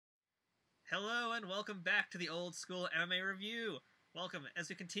Hello and welcome back to the Old School MMA Review. Welcome as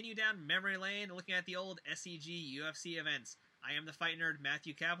we continue down memory lane looking at the old SEG UFC events. I am the fight nerd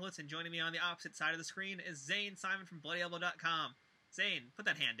Matthew Kaplitz, and joining me on the opposite side of the screen is Zane Simon from BloodyElbow.com. Zane, put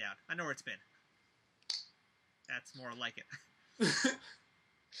that hand down. I know where it's been. That's more like it.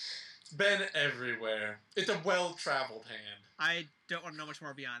 It's been everywhere. It's a well-traveled hand. I don't want to know much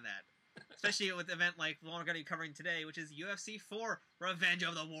more beyond that. Especially with an event like the one we're going to be covering today, which is UFC 4, Revenge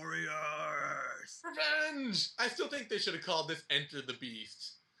of the Warriors. Revenge! I still think they should have called this Enter the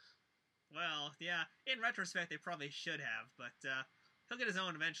Beast. Well, yeah, in retrospect, they probably should have, but he'll get his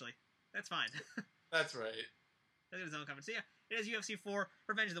own eventually. That's fine. That's right. He'll get his own coming. So yeah, it is UFC 4,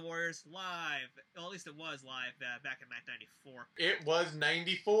 Revenge of the Warriors, live. Well, at least it was live back in 1994. It was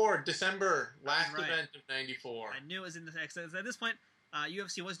 94, December, last event of 94. I knew it was in the text. At this point,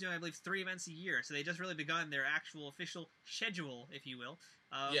 UFC was doing, I believe, 3 events a year, so they just really begun their actual official schedule, if you will,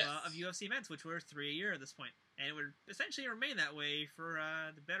 of UFC events, which were 3 a year at this point. And it would essentially remain that way for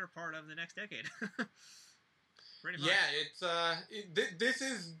the better part of the next decade. Pretty much. Yeah, it's this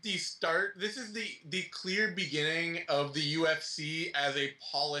is the start. This is the clear beginning of the UFC as a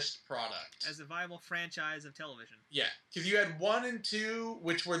polished product, as a viable franchise of television. Yeah, because you had 1 and 2,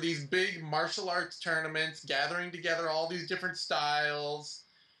 which were these big martial arts tournaments gathering together all these different styles,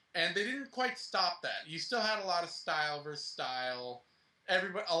 and they didn't quite stop that. You still had a lot of style versus style.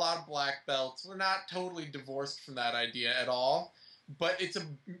 A lot of black belts. We're not totally divorced from that idea at all, but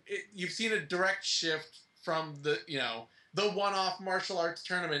you've seen a direct shift from the one-off martial arts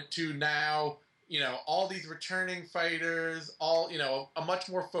tournament to now, all these returning fighters, a much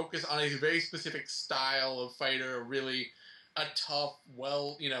more focus on a very specific style of fighter, really a tough,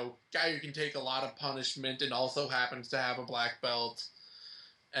 guy who can take a lot of punishment and also happens to have a black belt.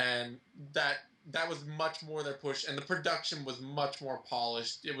 And that was much more their push, and the production was much more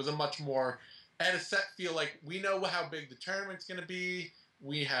polished. It was it had a set feel, like we know how big the tournament's going to be.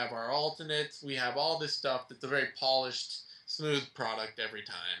 We have our alternates. We have all this stuff that's a very polished, smooth product every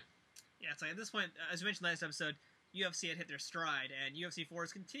time. Yeah, so at this point, as we mentioned last episode, UFC had hit their stride, and UFC 4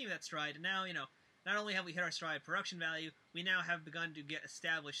 is continuing that stride. And now, not only have we hit our stride production value, we now have begun to get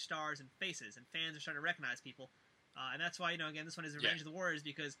established stars and faces, and fans are starting to recognize people. And that's why, again, this one is Revenge of the Warriors,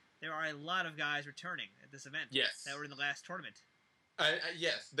 because there are a lot of guys returning at this event that were in the last tournament.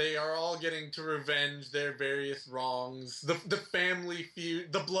 Yes, they are all getting to revenge their various wrongs. The family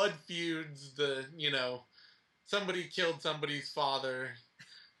feud, the blood feuds, somebody killed somebody's father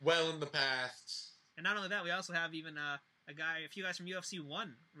well in the past. And not only that, we also have even a few guys from UFC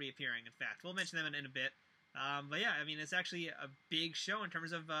 1 reappearing, in fact. We'll mention them in a bit. But yeah, I mean, it's actually a big show in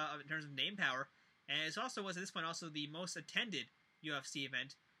terms of name power. And it also was, at this point, also the most attended UFC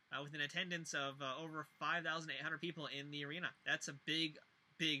event, with an attendance of over 5,800 people in the arena. That's a big,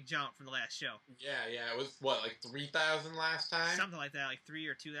 big jump from the last show. Yeah, it was, like 3,000 last time? Something like that, like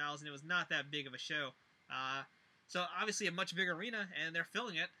 3,000 or 2,000. It was not that big of a show. So obviously a much bigger arena, and they're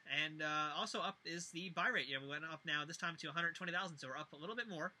filling it. And also up is the buy rate. We went up now this time to 120,000, so we're up a little bit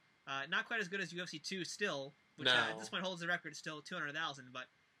more. Not quite as good as UFC 2 still, which at this point holds the record, still 200,000, but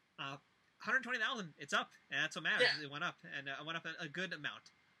 120,000, it's up, and that's what matters. Yeah. It went up, and it went up a good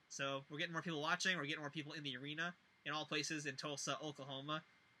amount. So we're getting more people watching, we're getting more people in the arena, in all places in Tulsa, Oklahoma.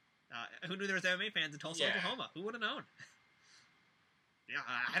 Who knew there was MMA fans in Tulsa, Oklahoma? Who would have known? Yeah,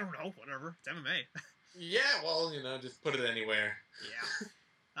 I don't know, whatever. It's MMA. Yeah, well, just put it anywhere.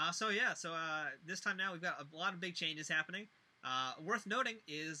 Yeah. So this time now we've got a lot of big changes happening. Worth noting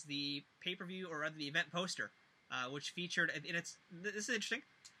is the pay-per-view, or rather the event poster, which featured, this is interesting.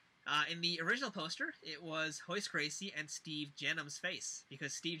 In the original poster, it was Royce Gracie and Steve Jennum's face,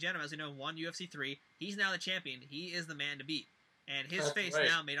 because Steve Jennum, as we know, won UFC 3. He's now the champion. He is the man to beat. And his face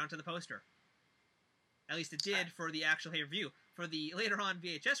now made onto the poster. At least it did for the actual pay-per-view. For the later on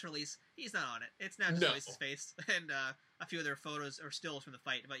VHS release, he's not on it. It's now just Royce's face and a few other photos or stills from the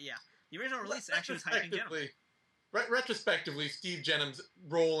fight. But yeah, the original release actually was hyping Jennum. Retrospectively, Steve Jennum's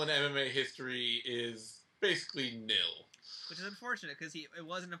role in MMA history is basically nil. Which is unfortunate, because it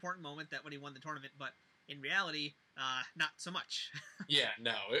was an important moment that when he won the tournament, but in reality, not so much. Yeah,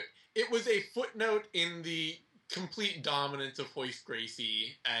 no. It was a footnote in the complete dominance of Royce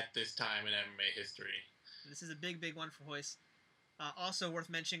Gracie at this time in MMA history. This is a big, big one for Royce. Also worth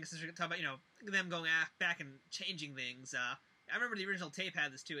mentioning, since we're going to talk about, them going back and changing things. I remember the original tape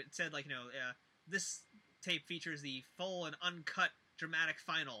had this too. It said, this tape features the full and uncut dramatic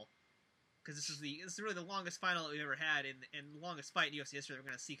final. Because this is really the longest final that we've ever had, and the longest fight in UFC history that we're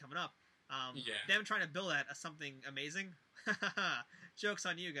going to see coming up. Them trying to build that as something amazing. Joke's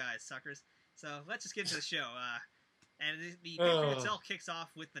on you guys, suckers. So let's just get into the show. And the pay-per-view itself kicks off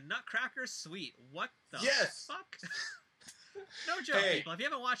with the Nutcracker Suite. What the fuck? No joke, people. If you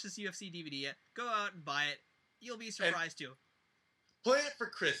haven't watched this UFC DVD yet, go out and buy it. You'll be surprised, too. Play it for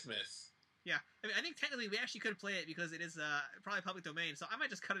Christmas. Yeah. I mean, I think technically we actually could play it because it is probably public domain, so I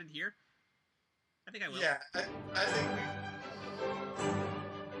might just cut it in here. I think I will. Yeah, I think we...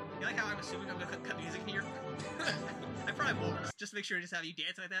 You like how I'm assuming I'm going to cut music here? I probably won't. Just to make sure to just have you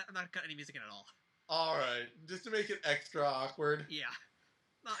dance like that, I'm not going to cut any music in at all. Alright, just to make it extra awkward. Yeah.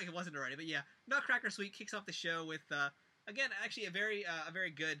 Not like it wasn't already, but yeah. Nutcracker Suite kicks off the show with, again, actually a very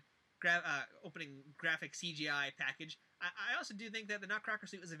good opening graphic CGI package. I also do think that the Nutcracker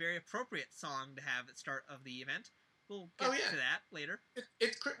Suite was a very appropriate song to have at the start of the event. We'll get to that later.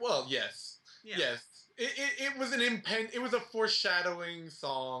 Well, yes. Yeah. Yes. It was it was a foreshadowing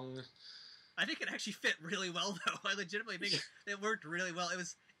song. I think it actually fit really well, though. I legitimately think it worked really well.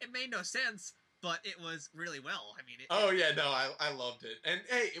 It made no sense, but it was really well. I mean, I loved it. And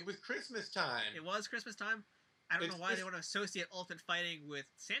hey, it was Christmas time. It was Christmas time. I don't know why they want to associate Ultimate Fighting with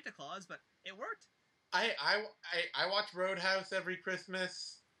Santa Claus, but it worked. I watch Roadhouse every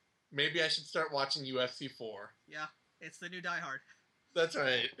Christmas. Maybe I should start watching UFC 4. Yeah, it's the new Die Hard. That's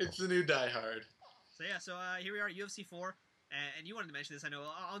right. It's the new Die Hard. So here we are, UFC 4. And you wanted to mention this, I know.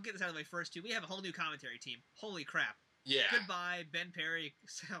 I'll get this out of the way first, too. We have a whole new commentary team. Holy crap. Yeah. Goodbye, Ben Perry.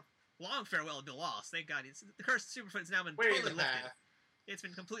 Long farewell to Bill Wallace. Thank God. The curse of Superfoot has now been totally lifted. It's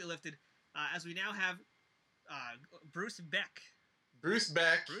been completely lifted. As we now have Bruce Beck. Bruce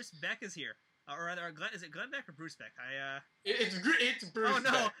Beck is here. Or rather, is it Glenn Beck or Bruce Beck? It's Bruce Beck.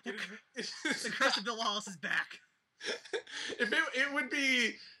 Oh, no. The curse of Bill Wallace is back.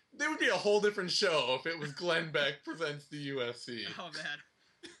 There would be a whole different show if it was Glenn Beck presents the UFC. Oh, man.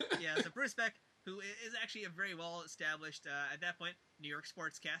 Yeah, so Bruce Beck, who is actually a very well-established, at that point, New York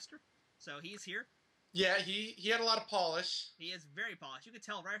sportscaster. So he's here. Yeah, he had a lot of polish. He is very polished. You could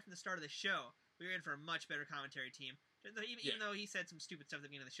tell right from the start of the show, we were in for a much better commentary team. Even though he said some stupid stuff at the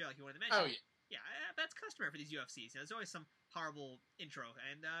beginning of the show, like he wanted to mention. Oh, yeah. Yeah, that's customary for these UFCs. There's always some horrible intro,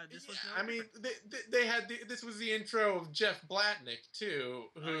 and this was no I mean, they had this was the intro of Jeff Blatnick too,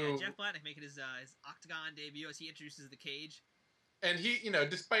 who Jeff Blatnick making his Octagon debut as he introduces the cage. And he,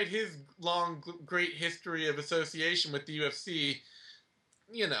 despite his long, great history of association with the UFC,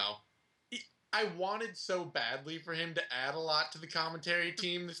 I wanted so badly for him to add a lot to the commentary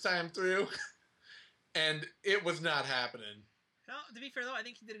team this time through, and it was not happening. Well, to be fair, though, I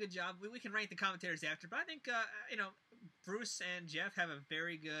think he did a good job. We can rank the commentators after, but I think, Bruce and Jeff have a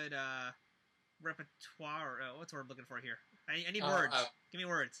very good repertoire. What's the word I'm looking for here? I need words. Give me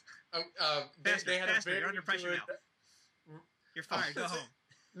words. Faster. You're under pressure now. You're fired. Go home.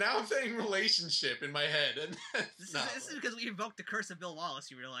 Now I'm saying relationship in my head. And this is because we invoked the curse of Bill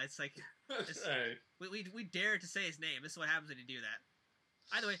Wallace, you realize. That's right. We dared to say his name. This is what happens when you do that.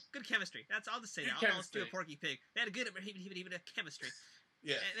 Either way, good chemistry. I'll just say that. I'll do a Porky Pig. They had a good, even a chemistry.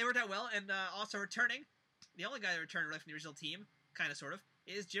 Yeah. And they worked out well, and also returning, the only guy that returned really from the original team, kind of, sort of,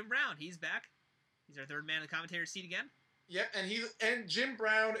 is Jim Brown. He's back. He's our third man in the commentator's seat again. Yep, and Jim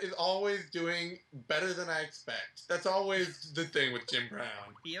Brown is always doing better than I expect. That's always the thing with Jim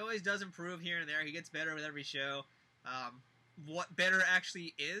Brown. He always does improve here and there. He gets better with every show. What better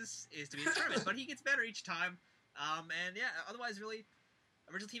actually is to be determined, but he gets better each time. And yeah, otherwise, really,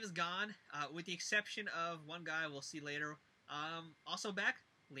 original team is gone, with the exception of one guy we'll see later. Also back,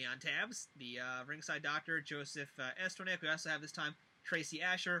 Leon Tabbs, the ringside doctor, Joseph Estonek. We also have this time Tracy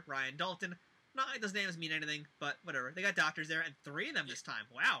Asher, Ryan Dalton. Not like those names mean anything, but whatever. They got doctors there, and 3 of them this time.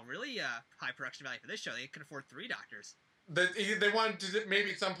 Wow, really high production value for this show. They can afford 3 doctors. They wanted to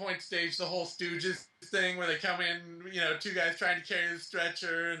maybe at some point stage the whole Stooges thing where they come in, 2 guys trying to carry the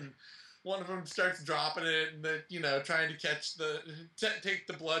stretcher, and one of them starts dropping it, and trying to catch take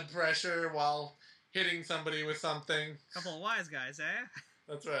the blood pressure while hitting somebody with something. Couple of wise guys, eh?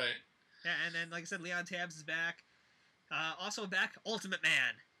 That's right. Yeah, and then, like I said, Leon Tabbs is back. Also back, Ultimate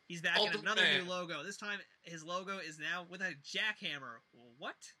Man. He's back in another new logo. This time, his logo is now with a jackhammer.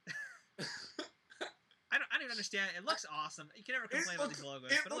 What? I don't even understand. It looks awesome. You can never complain about these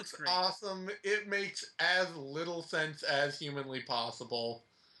logos, but it looks great. Awesome. It makes as little sense as humanly possible.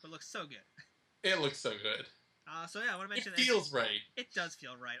 But it looks so good. It looks so good. So yeah, I want to mention it feels right. It does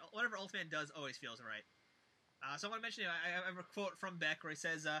feel right. Whatever Ultimate does always feels right. So I want to mention, I have a quote from Beck where he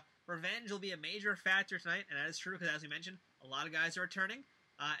says, "Revenge will be a major factor tonight," and that is true because, as we mentioned, a lot of guys are returning.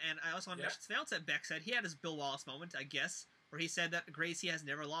 And I also want to mention something else that Beck said. He had his Bill Wallace moment, I guess, where he said that Gracie has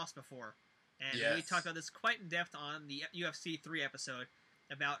never lost before. And we talked about this quite in depth on the UFC 3 episode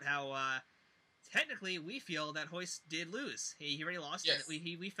about how technically, we feel that Royce did lose. He already lost. Yes.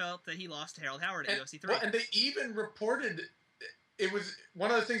 We felt that he lost to Harold Howard at UFC 3. Well, and they even reported, it was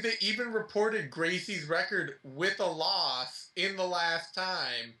one of the things, they even reported Gracie's record with a loss in the last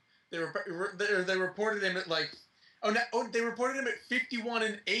time. They reported him at they reported him at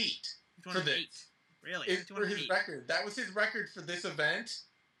 51-8 for this. Really? For his record. That was his record for this event,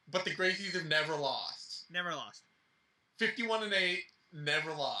 but the Gracies have never lost. Never lost. 51-8,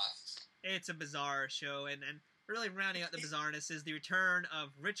 never lost. It's a bizarre show, and really rounding out the bizarreness is the return of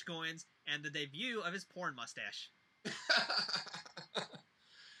Rich Goins and the debut of his porn mustache.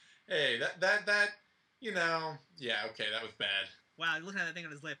 Hey, that yeah, okay, that was bad. Wow, looking at that thing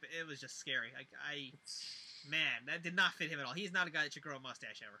on his lip, it was just scary. Man, that did not fit him at all. He's not a guy that should grow a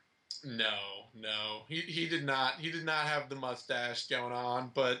mustache ever. No, he did not have the mustache going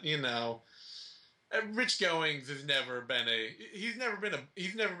on, but Rich Goings has never been he's never been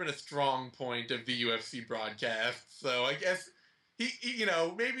a strong point of the UFC broadcast. So I guess he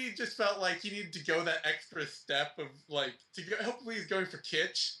maybe he just felt like he needed to go that extra step of hopefully he's going for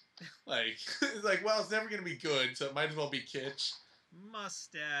kitsch. It's well, it's never gonna be good, so it might as well be kitsch. Mustache.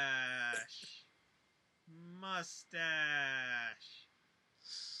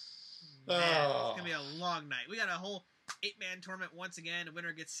 Man, it's gonna be a long night. We got a whole 8-man tournament once again. The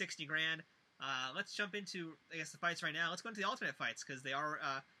winner gets $60,000. Let's jump into, I guess, the fights right now. Let's go into the alternate fights because they are.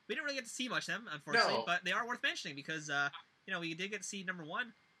 We didn't really get to see much of them, unfortunately, but they are worth mentioning because we did get to see number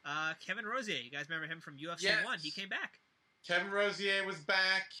one, Kevin Rosier. You guys remember him from UFC 1? He came back. Kevin Rosier was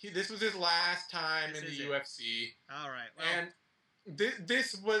back. This was his last time in the UFC. All right. Well, and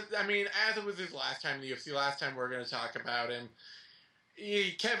this was, as it was his last time in the UFC, last time we're going to talk about him.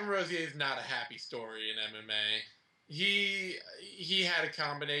 Kevin Rosier is not a happy story in MMA. He had a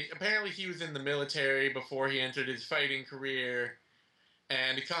combination. Apparently, he was in the military before he entered his fighting career,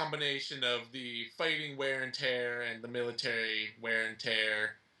 and a combination of the fighting wear and tear and the military wear and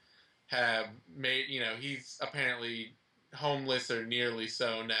tear have made, he's apparently homeless or nearly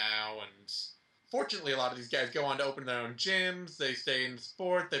so now. And fortunately, a lot of these guys go on to open their own gyms. They stay in the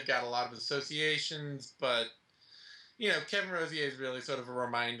sport. They've got a lot of associations, but Kevin Rosier is really sort of a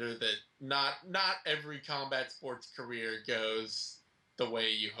reminder that not every combat sports career goes the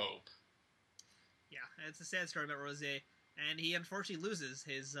way you hope. Yeah, it's a sad story about Rosier, and he unfortunately loses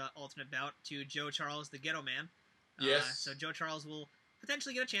his ultimate bout to Joe Charles, the Ghetto Man. Yes. So Joe Charles will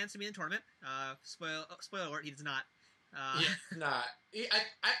potentially get a chance to be in the tournament. Spoiler alert, he does not. Not.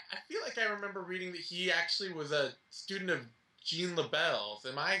 I feel like I remember reading that he actually was a student of Jean LaBelle's.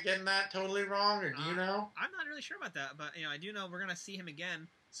 Am I getting that totally wrong, or do you know? I'm not really sure about that, but I do know we're going to see him again,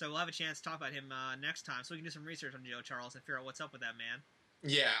 so we'll have a chance to talk about him next time, so we can do some research on Joe Charles and figure out what's up with that man.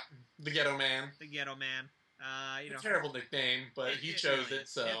 Yeah, the Ghetto Man. The Ghetto Man. A terrible nickname, but he chose really it,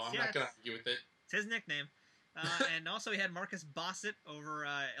 so I'm not going to argue with it. It's his nickname. And also we had Marcus Bossett over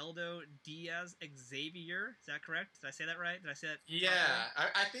Eldo Diaz Xavier. Is that correct? Did I say that right? Did I say that? Yeah,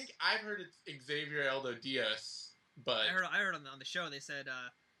 I think I've heard it's Xavier Eldo Diaz. But I heard on the show they said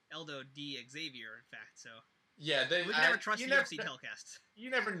Eldo D Xavier, in fact. So yeah, we can never trust the UFC telecasts. You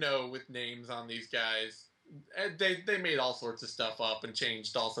never know with names on these guys. They made all sorts of stuff up and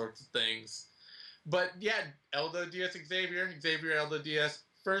changed all sorts of things. But yeah, Eldo Diaz Xavier Eldo Diaz,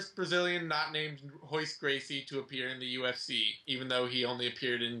 first Brazilian not named Royce Gracie to appear in the UFC, even though he only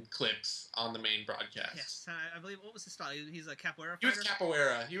appeared in clips on the main broadcast. Yes, I believe. What was his style? He's a capoeira fighter? He was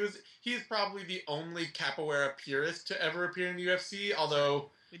capoeira. He is probably the only capoeira purist to ever appear in the UFC,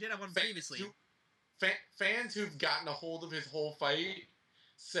 although we did have one previously. Fans who've gotten a hold of his whole fight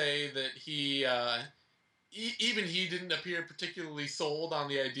say that he didn't appear particularly sold on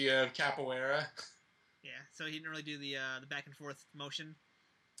the idea of capoeira. Yeah, so he didn't really do the back and forth motion.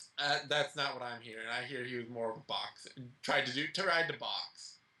 That's not what I'm hearing. I hear he was more of a boxer. Tried to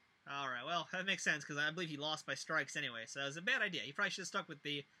box. All right, well, that makes sense because I believe he lost by strikes anyway, so it was a bad idea. He probably should have stuck with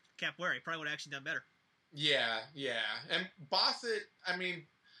the capoeira. He probably would have actually done better. Yeah. And Bossett, I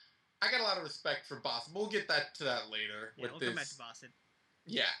got a lot of respect for Bossett. We'll get to that later. Yeah, we'll come back to Bossett.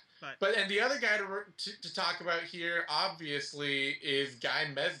 Yeah. But and the other guy to talk about here, obviously, is Guy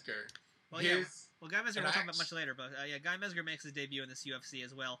Mezger. Well, Guy Mezger we'll talk about much later, but Guy Mezger makes his debut in this UFC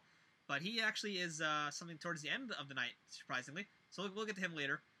as well. But he actually is something towards the end of the night, surprisingly. So we'll get to him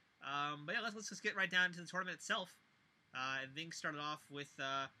later. But yeah, let's just get right down to the tournament itself. Things started off with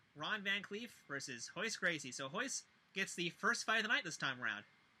Ron Van Clief versus Royce Gracie. So Royce gets the first fight of the night this time around.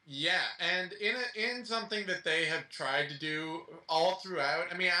 Yeah, and in something that they have tried to do all throughout.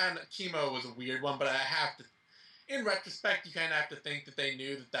 Chemo was a weird one, but I have to. In retrospect, you kind of have to think that they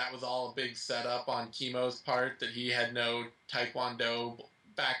knew that was all a big setup on Chemo's part, that he had no Taekwondo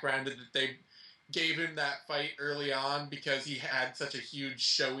background, that gave him that fight early on because he had such a huge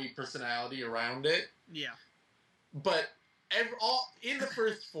showy personality around it. Yeah. But in the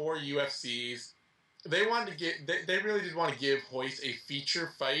first 4 UFCs, they wanted to they really did want to give Royce a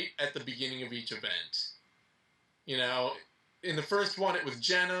feature fight at the beginning of each event. You know, in the first one it was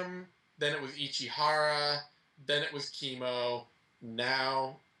Jenham, then it was Ichihara, then it was Chemo,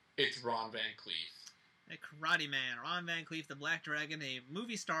 now it's Ron Van Clief. A karate man, Ron Van Clief, the Black Dragon, a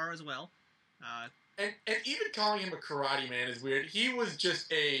movie star as well. And even calling him a karate man is weird. He was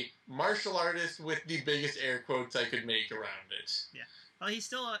just a martial artist with the biggest air quotes I could make around it. Yeah. Well, he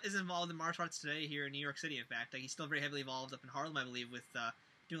still is involved in martial arts today here in New York City, in fact. Like, he's still very heavily involved up in Harlem, I believe, with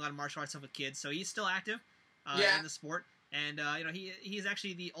doing a lot of martial arts stuff with kids. So he's still active in the sport. And, he's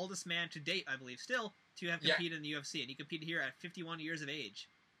actually the oldest man to date, I believe, still, to have competed in the UFC. And he competed here at 51 years of age.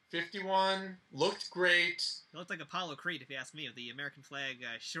 51, looked great. He looked like Apollo Creed, if you ask me, with the American flag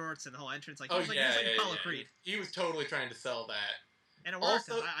shorts and the whole entrance. Like, he was like Apollo Creed. He was totally trying to sell that. And it worked.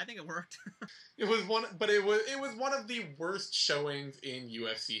 Also, I think it worked. It was one of the worst showings in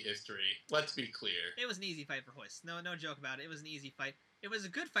UFC history. Let's be clear. It was an easy fight for Royce. No joke about it. It was an easy fight. It was a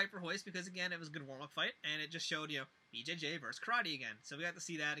good fight for Royce because, again, it was a good warm-up fight, and it just showed, BJJ versus karate again. So we got to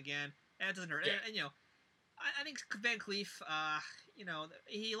see that again, and it doesn't hurt. Yeah. And I think Van Clief,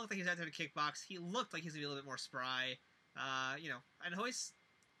 he looked like he was out there to kickbox. He looked like he was going to be a little bit more spry, and Royce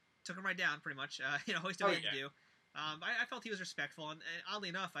took him right down, pretty much. Royce did what he had to do. I felt he was respectful, and oddly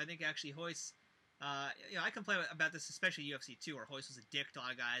enough, I think actually Royce, I complain about this, especially UFC 2, where Royce was a dick to a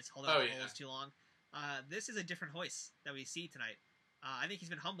lot of guys, holding on to holds too long. This is a different Royce that we see tonight. I think he's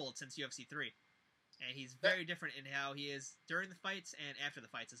been humbled since UFC 3, and he's very different in how he is during the fights and after the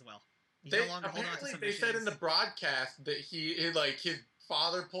fights as well. He's no longer holding on to they said in the broadcast that his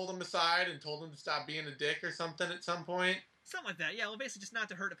father pulled him aside and told him to stop being a dick or something at some point. Something like that, yeah. Well, basically, just not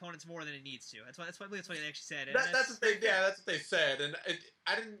to hurt opponents more than it needs to. That's what they actually said. That's what they said. And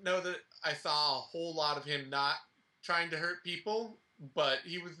I didn't know that I saw a whole lot of him not trying to hurt people, but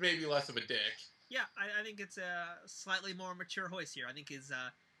he was maybe less of a dick. Yeah, I think it's a slightly more mature Royce here. I think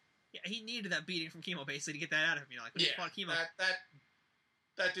he needed that beating from Chemo basically to get that out of him. When he fought Chemo.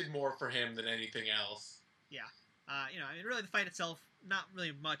 That did more for him than anything else. Yeah, really the fight itself, not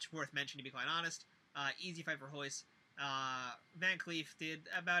really much worth mentioning, to be quite honest. Easy fight for Royce. Van Clief did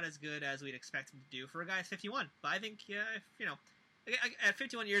about as good as we'd expect him to do for a guy at 51. But I think, at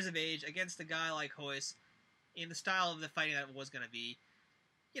 51 years of age, against a guy like Royce, in the style of the fighting that was going to be,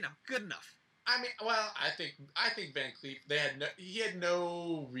 good enough. I mean, well, I think Van Clief, he had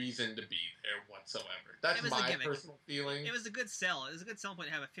no reason to be there whatsoever. That's my personal feeling. It was a good sell. It was a good selling point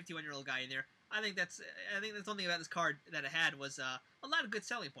to have a 51-year-old guy in there. I think that's the only thing about this card that it had was a lot of good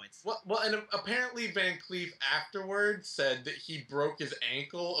selling points. Well, and apparently Van Clief afterwards said that he broke his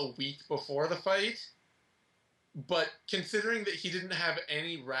ankle a week before the fight. But considering that he didn't have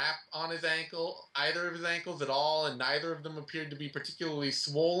any wrap on his ankle, either of his ankles at all, and neither of them appeared to be particularly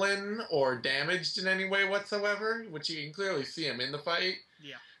swollen or damaged in any way whatsoever, which you can clearly see him in the fight.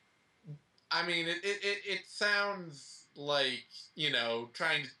 Yeah. I mean, it sounds like,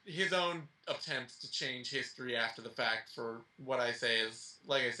 trying his own attempts to change history after the fact for what I say is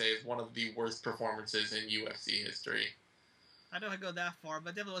one of the worst performances in UFC history. I don't know if I go that far,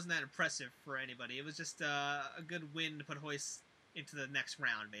 but definitely wasn't that impressive for anybody. It was just a good win to put Royce into the next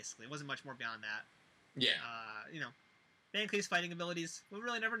round, basically. It wasn't much more beyond that. Yeah. Van Clief's fighting abilities, we'll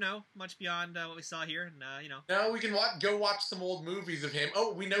really never know much beyond what we saw here. And, No, we can go watch some old movies of him.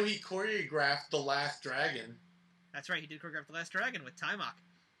 Oh, we know he choreographed The Last Dragon. That's right, he did choreograph The Last Dragon with Timok.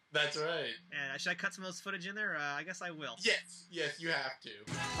 That's right. And should I cut some of those footage in there? I guess I will. Yes, you have to.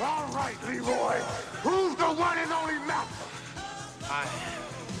 All right, Leroy. Who's the one and only master? I am.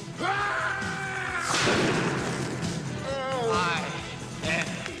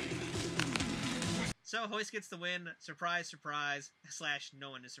 So Royce gets the win. Surprise, surprise. /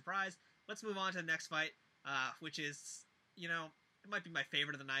 no one is surprised. Let's move on to the next fight, which is, it might be my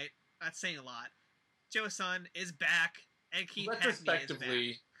favorite of the night. That's saying a lot. Joe Son is back, and Keith Hackney is back.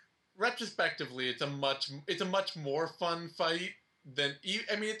 Retrospectively, it's a much more fun fight than.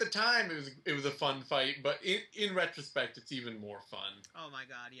 I mean, at the time it was a fun fight, but in retrospect, it's even more fun. Oh my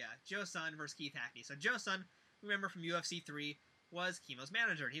God, yeah, Joe Son versus Keith Hackney. So Joe Son, remember from UFC 3, was Chemo's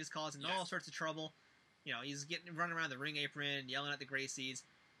manager, and he was causing all sorts of trouble. He's running around the ring apron, yelling at the Gracies.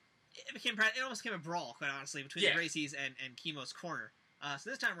 It almost became a brawl, quite honestly, between the Gracies and Chemo's corner. So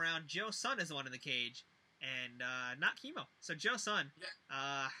this time around, Joe Son is the one in the cage, and not Chemo. So Joe Son,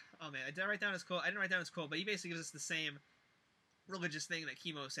 oh man, I didn't write down his quote, but he basically gives us the same religious thing that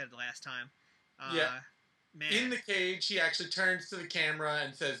Chemo said the last time. Man. In the cage, he actually turns to the camera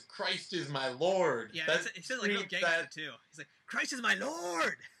and says, "Christ is my Lord." Yeah, it says like real gangster too. He's like, "Christ is my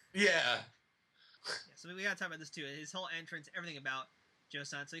Lord." Yeah. So we gotta talk about this too. His whole entrance, everything about Joe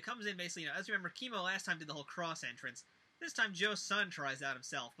Son. So he comes in basically, as you remember, Chemo last time did the whole cross entrance. This time Joe Son tries out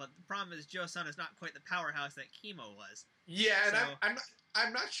himself, but the problem is Joe Son is not quite the powerhouse that Chemo was. Yeah, and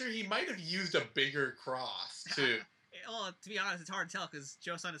I'm not sure, he might have used a bigger cross too. Well, to be honest, it's hard to tell because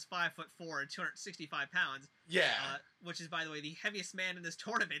Joe Son is 5'4" and 265 pounds. Yeah. Which is, by the way, the heaviest man in this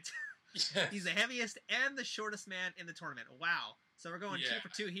tournament. Yes. He's the heaviest and the shortest man in the tournament. Wow. So we're going 2 for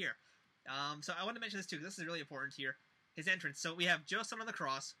 2 here. So I want to mention this too because this is really important here. His entrance. So we have Joe Son on the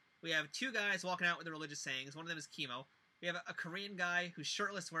cross. We have 2 guys walking out with the religious sayings. One of them is Chemo. We have a Korean guy who's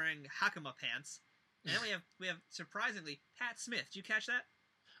shirtless wearing hakama pants. And then we have surprisingly Pat Smith. Did you catch that?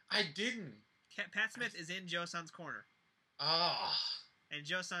 I didn't. Pat Smith is in Joe Son's corner. Ah. And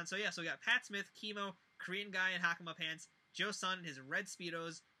Joe Son, so we got Pat Smith, Chemo, Korean guy in hakama pants, Joe Son in his red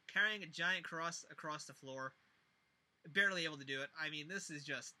Speedos, carrying a giant cross across the floor. Barely able to do it. I mean, this is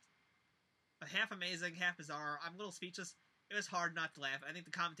just half amazing, half bizarre. I'm a little speechless. It was hard not to laugh. I think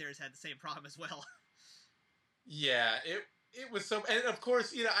the commentators had the same problem as well. Yeah, it was so... And of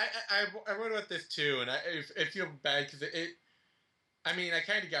course, I wrote about this too, and I feel bad because I mean, I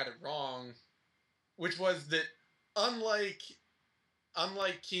kind of got it wrong, which was that unlike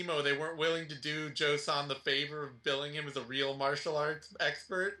Chemo, they weren't willing to do Joe Son the favor of billing him as a real martial arts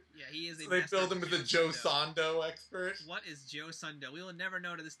expert. Yeah, he is. So they billed him as a Joe Sondo expert. What is Joe Sondo? We will never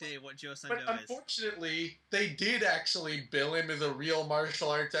know to this day what Joe Sondo is. But unfortunately, they did actually bill him as a real martial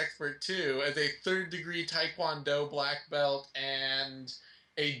arts expert too, as a 3rd degree Taekwondo black belt and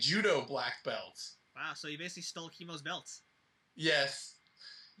a Judo black belt. Wow, so he basically stole Chemo's belts. Yes.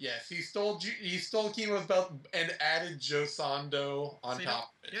 Yes, he stole Chemo's belt and added Joe Sondo on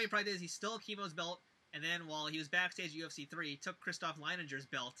top of it. You know what he probably did is he stole Chemo's belt, and then while he was backstage at UFC 3, he took Christoph Leininger's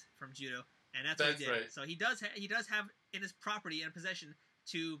belt from Judo, and that's what he did. Right. So he does have in his property and possession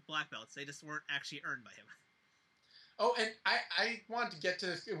 2 black belts. They just weren't actually earned by him. Oh, and I want to get to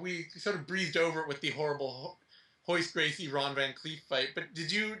this. We sort of breezed over it with the horrible Royce Gracie Ron Van Clief fight, but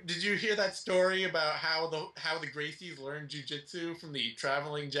did you hear that story about how the Gracies learned jiu-jitsu from the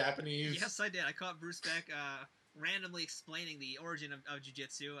traveling Japanese? Yes, I did. I caught Bruce Beck randomly explaining the origin of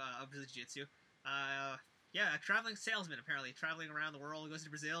jiu-jitsu, of Brazilian jiu-jitsu. Yeah, a traveling salesman, apparently, traveling around the world. He goes to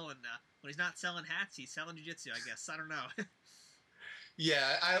Brazil, and when he's not selling hats, he's selling jiu-jitsu, I guess. I don't know.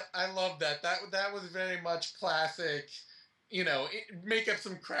 Yeah, I love that. That was very much classic, make up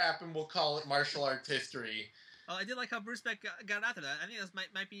some crap and we'll call it martial arts history. Oh, I did like how Bruce Beck got after that. I think this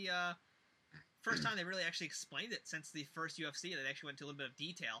might be first time they really actually explained it since the first UFC. They actually went into a little bit of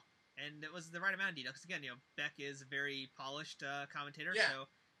detail, and it was the right amount of detail. Because again, Beck is a very polished commentator, so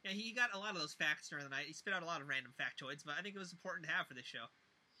yeah, he got a lot of those facts during the night. He spit out a lot of random factoids, but I think it was important to have for this show,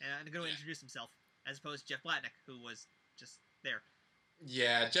 and a good way to introduce himself, as opposed to Jeff Blatnick, who was just there.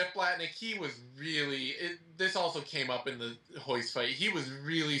 Yeah, Jeff Blatnick, he was really... this also came up in the Royce fight. He was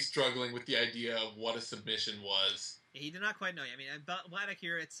really struggling with the idea of what a submission was. Yeah, he did not quite know. I mean, Blatnick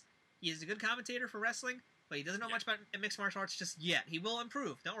here, he's a good commentator for wrestling, but he doesn't know much about mixed martial arts just yet. He will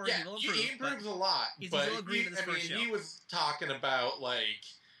improve. Don't worry, he will improve. He improves a lot. But he was talking about,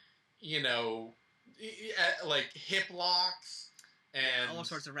 hip locks and... all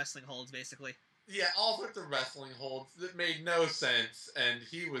sorts of wrestling holds, basically. Yeah, all sorts of wrestling holds that made no sense, and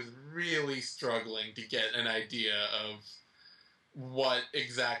he was really struggling to get an idea of what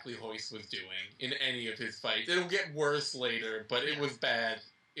exactly Royce was doing in any of his fights. It'll get worse later, but it was bad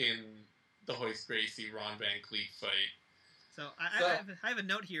in the Royce Gracie Ron Van Clief fight. So I have a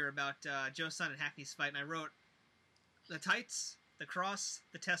note here about Joe Son and Hackney's fight, and I wrote the tights, the cross,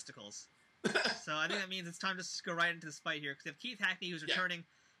 the testicles. So I think that means it's time to just go right into this fight here, because if Keith Hackney, who's returning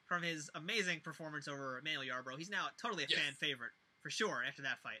from his amazing performance over Emmanuel Yarbrough, he's now totally a fan favorite, for sure, after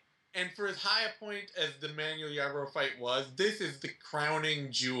that fight. And for as high a point as the Emmanuel Yarbrough fight was, this is the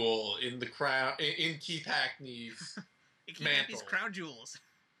crowning jewel in Keith Hackney's Hackney's crown jewels.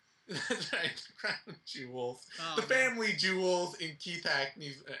 That's right, the crown jewels. Oh, the family jewels in Keith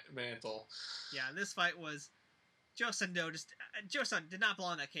Hackney's mantle. Yeah, this fight was... Joe Son did not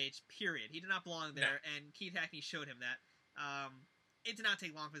belong in that cage, period. He did not belong there, and Keith Hackney showed him that. It did not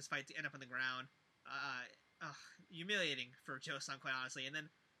take long for this fight to end up on the ground. Humiliating for Joe Son, quite honestly. And then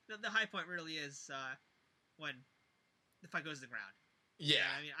the high point really is when the fight goes to the ground. Yeah.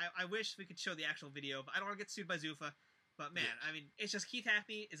 I mean, I wish we could show the actual video, but I don't want to get sued by Zuffa. But man, I mean, it's just Keith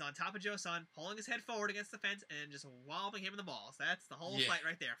Hackney is on top of Joe Son, pulling his head forward against the fence, and just walloping him in the balls. That's the whole fight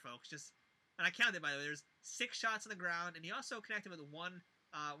right there, folks. And I counted, by the way, there's 6 shots on the ground, and he also connected with 1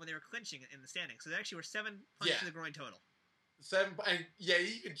 when they were clinching in the standings. So they actually were 7 punches to the groin total. 7, and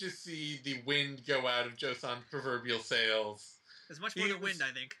you could just see the wind go out of Joseon's proverbial sails. There's much more than wind,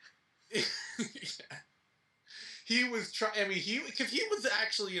 I think. Yeah. He was trying. I mean, because he was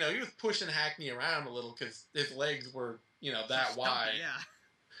actually, he was pushing Hackney around a little because his legs were, that wide. Yeah.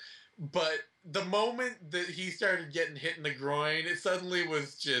 But the moment that he started getting hit in the groin, it suddenly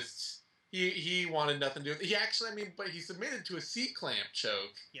was just he wanted nothing to do with it. He actually, but he submitted to a C-clamp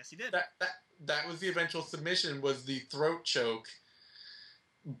choke. Yes, he did. That was the eventual submission, was the throat choke.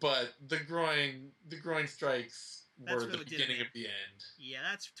 But the groin strikes were the beginning of the end. Yeah,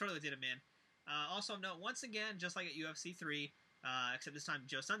 that's totally what did him in. Also note, once again, just like at UFC 3, except this time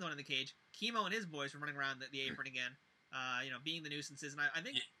Joseon's one in the cage, Kimo and his boys were running around the apron again, being the nuisances. And I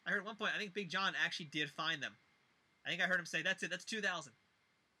think I heard at one point, I think Big John actually did fine them. I think I heard him say, "That's it, that's 2,000."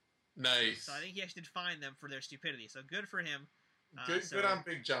 Nice. So I think he actually did fine them for their stupidity. So good for him. Good on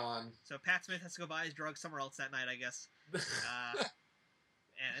Big John. So Pat Smith has to go buy his drugs somewhere else that night, I guess. And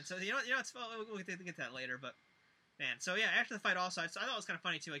so it's we'll get to that later, but. Man, so yeah, after the fight also, I thought it was kind of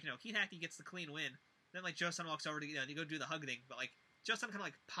funny too. Like, Keith Hackney gets the clean win. Then Joseon walks over to to go do the hug thing, but Joseon kind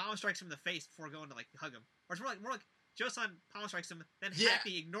of palm strikes him in the face before going to hug him. Or it's more like Joseon palm strikes him, then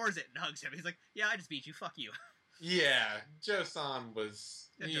Hackney ignores it and hugs him. He's like, "Yeah, I just beat you. Fuck you." Yeah, Joseon was.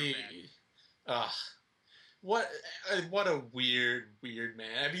 What a weird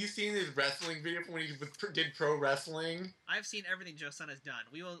man. Have you seen his wrestling video from when he did pro wrestling? I've seen everything Joseon has done.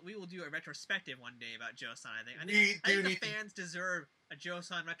 We will do a retrospective one day about Joseon, I think. I think the fans deserve a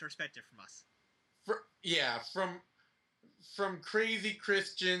Joseon retrospective from us. From crazy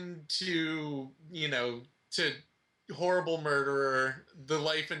Christian to, to horrible murderer, the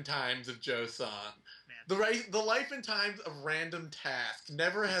life and times of Joseon. The life and times of Random Task.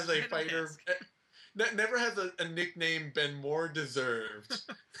 Never has a fighter... Never has a nickname been more deserved.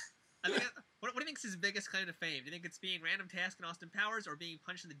 What do you think is his biggest claim to fame? Do you think it's being Random Task in Austin Powers or being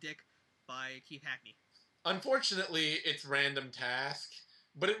punched in the dick by Keith Hackney? Unfortunately, it's Random Task,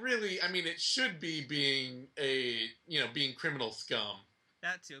 but it really, it should be being being criminal scum.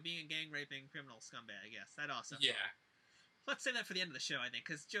 That too, being a gang raping criminal scumbag. Yes, that also. Yeah. Let's say that for the end of the show, I think,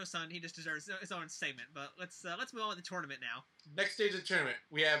 because Joseon, he just deserves his own segment. But let's move on to the tournament now. Next stage of the tournament,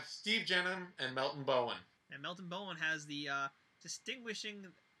 we have Steve Jenham and Melton Bowen. And Melton Bowen has the distinguishing.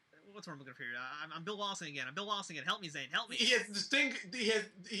 What's what I'm looking for here? I'm Bill Lawson again. Help me, Zane. Help me. He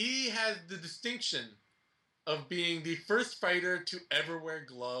has the distinction of being the first fighter to ever wear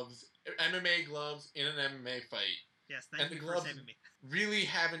gloves, MMA gloves, in an MMA fight. Yes, thank you for saving me. Really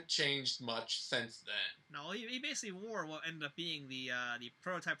haven't changed much since then. No, he basically wore what ended up being the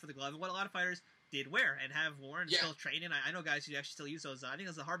prototype for the glove, and what a lot of fighters did wear and have worn and still train in. I know guys who actually still use those. I think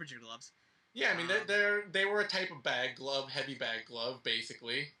those are the Harbinger gloves. Yeah, they were a type of bag glove, heavy bag glove,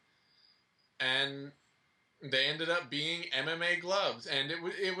 basically, and they ended up being MMA gloves. And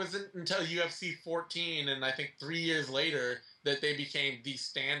it wasn't until UFC 14, and I think 3 years later, that they became the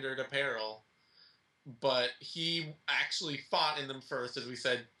standard apparel. But he actually fought in them first, as we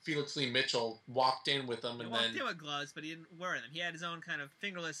said. Felix Lee Mitchell walked in with them, walked in with gloves, but he didn't wear them. He had his own kind of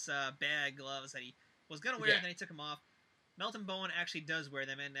fingerless bag gloves that he was gonna wear, and then he took them off. Melton Bowen actually does wear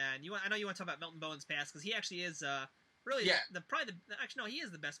them, and I know you want to talk about Melton Bowen's past because he actually is really he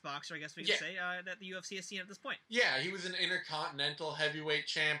is the best boxer, I guess we could say, that the UFC has seen at this point. Yeah, he was an Intercontinental Heavyweight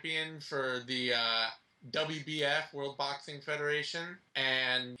Champion for the WBF, World Boxing Federation,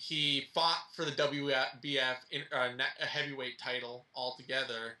 and he fought for the WBF a heavyweight title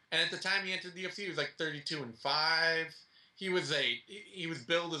altogether. And at the time he entered the UFC, he was 32-5. He was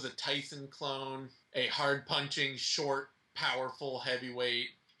billed as a Tyson clone, a hard-punching, short, powerful heavyweight.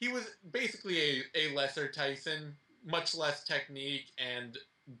 He was basically a lesser Tyson, much less technique, and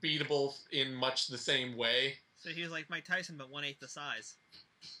beatable in much the same way. So he was like Mike Tyson, but 1/8 the size.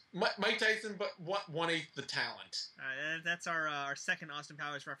 Mike Tyson, but 1/8 the talent. That's our second Austin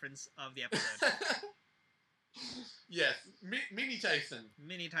Powers reference of the episode. Yes, Mini Tyson.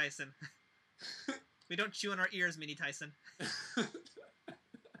 Mini Tyson. We don't chew on our ears, Mini Tyson.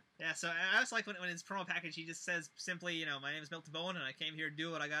 Yeah, so I also like when in his promo package he just says simply, my name is Melton Bowen and I came here to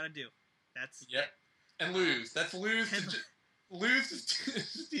do what I gotta do. That's... Yep. And lose. That's lose to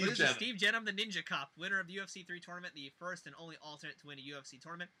Steve Jenham. Steve Jenham, the Ninja Cop, winner of the UFC 3 tournament, the first and only alternate to win a UFC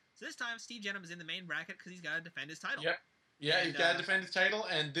tournament. So this time, Steve Jenham is in the main bracket because he's got to defend his title. Yep. Yeah, he's got to defend his title,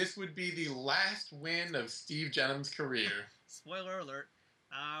 and this would be the last win of Steve Jenham's career. Spoiler alert.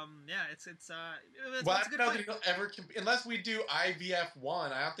 It's a good fight. He'll ever unless we do IVF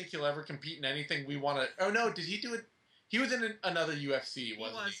 1. I don't think he'll ever compete in anything we want to. Oh no, did he do it? He was in another UFC,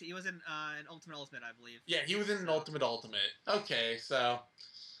 wasn't he? He was in an Ultimate, I believe. Yeah, he was in an Ultimate. Okay, so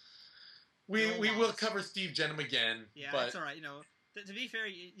we will cover Steve Jenham again. Yeah, but that's all right. To be fair,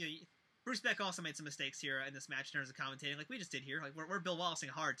 Bruce Beck also made some mistakes here in this match in terms of commentating, like we just did here. Like we're Bill Wallacing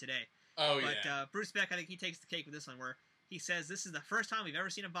hard today. Oh, but, yeah. But Bruce Beck, I think he takes the cake with this one, where he says this is the first time we've ever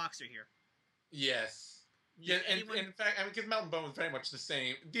seen a boxer here. Yes. Yeah, and in fact, I mean, because Mountain Bone was very much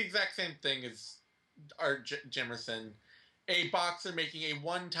the exact same thing as Art Jimerson. A boxer making a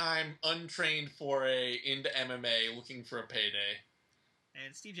one-time untrained foray into MMA looking for a payday.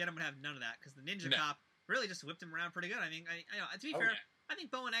 And Steve Jenham would have none of that, because the Ninja Cop really just whipped him around pretty good. I mean, to be fair, I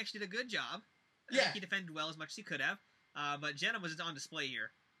think Bowen actually did a good job. I think he defended well as much as he could have. But Jenham was just on display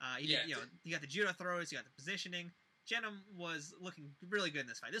here. He got the judo throws, he got the positioning. Jenham was looking really good in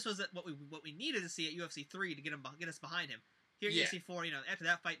this fight. This was what we needed to see at UFC 3 to get us behind him. Here at UFC 4, after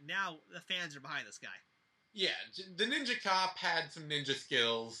that fight, now the fans are behind this guy. Yeah, the Ninja Cop had some ninja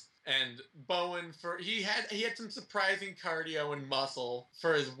skills, and Bowen he had some surprising cardio and muscle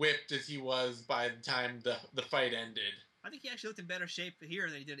for as whipped as he was by the time the fight ended. I think he actually looked in better shape here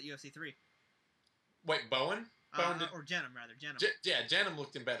than he did at UFC 3. Wait, Bowen? Or Jenham, rather. Jenham. Jenham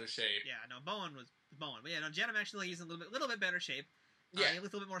looked in better shape. Yeah, no, Bowen was Bowen. But yeah, no, Jenham actually, he's in a little bit better shape. Yeah. He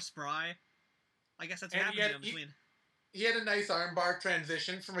looked a little bit more spry. I guess that's what happened to him between... He had a nice armbar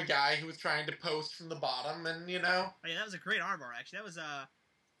transition from a guy who was trying to post from the bottom, and Oh, yeah, that was a great armbar, actually. That was a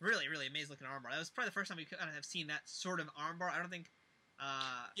really, really amazing-looking armbar. That was probably the first time we kind of have seen that sort of armbar. I don't think...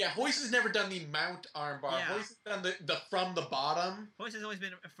 Royce has never done the mount armbar. Yeah. Royce has done the from the bottom. Royce has always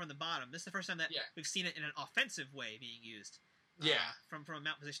been from the bottom. This is the first time that we've seen it in an offensive way being used. From a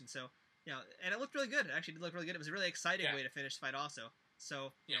mount position. So, and it looked really good. It actually did look really good. It was a really exciting way to finish the fight also.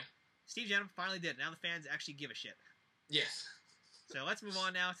 So, Steve Jenham finally did it. Now the fans actually give a shit. Yes. So let's move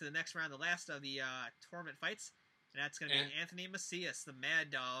on now to the next round, the last of the tournament fights. And that's going to be Anthony Macias, the Mad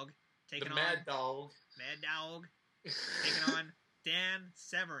Dog, taking Mad Dog taking on Dan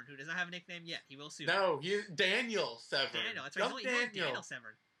Severn, who does not have a nickname yet. He will soon. No, he's Daniel Severn. Daniel, that's right. Daniel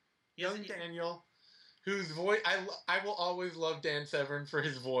Severn. Daniel, whose voice I will always love Dan Severn for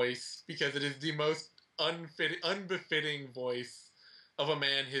his voice, because it is the most unbefitting voice of a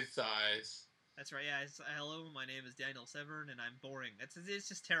man his size. That's right, yeah. Hello, my name is Daniel Severn, and I'm boring. It's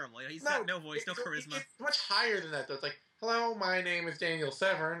just terrible. He's got no voice, no charisma. It's much higher than that, though. It's like, hello, my name is Daniel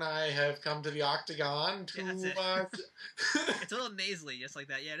Severn. I have come to the Octagon to... Yeah, it's a little nasally, just like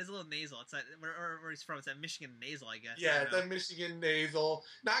that. Yeah, it is a little nasal. It's that, where he's from. It's that Michigan nasal, I guess. Yeah, it's that Michigan nasal.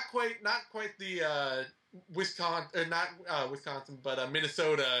 Not quite the Wisconsin, but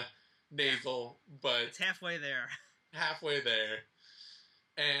Minnesota nasal. But it's halfway there. Halfway there.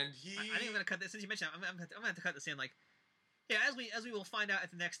 And I think I'm gonna cut this. Since you mentioned it, I'm gonna have to cut this in. Like, as we will find out at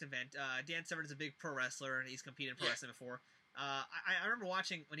the next event, Dan Severn is a big pro wrestler, and he's competed in pro wrestling before. I remember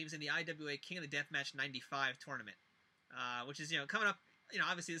watching when he was in the IWA King of the Deathmatch '95 tournament, which is coming up.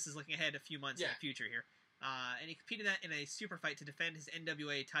 Obviously this is looking ahead a few months in the future here. And he competed in a super fight to defend his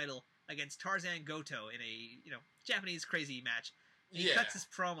NWA title against Tarzan Goto in a Japanese crazy match. And he cuts his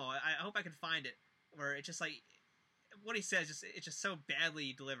promo. I hope I can find it, where it's just like. What he says, it's just so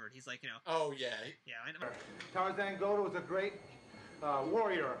badly delivered. He's like, Oh, yeah. Yeah, I know. Tarzan Goto is a great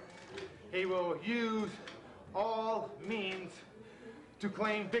warrior. He will use all means to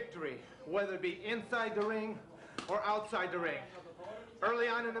claim victory, whether it be inside the ring or outside the ring. Early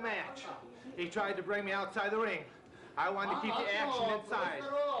on in the match, he tried to bring me outside the ring. I wanted to keep the action inside,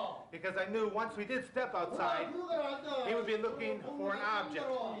 because I knew once we did step outside, he would be looking for an object.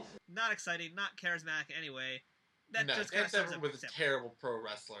 Not exciting, not charismatic anyway. Dan Severn was a terrible pro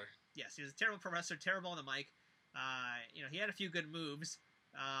wrestler. Yes, he was a terrible pro wrestler, terrible on the mic. He had a few good moves.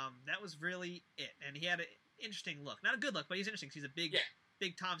 That was really it. And he had an interesting look. Not a good look, but he's interesting. He's a big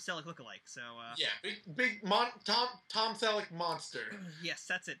Tom Selleck lookalike. So big Tom Selleck monster. Yes,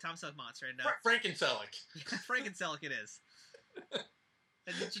 that's it. Tom Selleck monster. And Franken Selleck. Franken Selleck it is.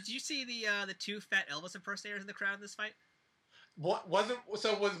 Did you see the two fat Elvis impersonators in the crowd in this fight?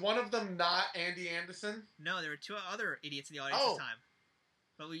 Was one of them not Andy Anderson? No, there were two other idiots in the audience this time.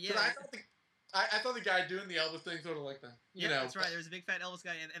 But I thought the guy doing the Elvis thing sort of like that. That's right. There was a big fat Elvis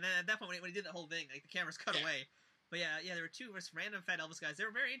guy, and then at that point when he did the whole thing, like the cameras cut away. But there were two just random fat Elvis guys. They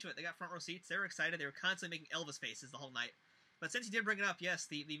were very into it. They got front row seats. They were excited. They were constantly making Elvis faces the whole night. But since he did bring it up, yes,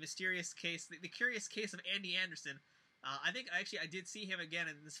 the mysterious case, the curious case of Andy Anderson. I think I did see him again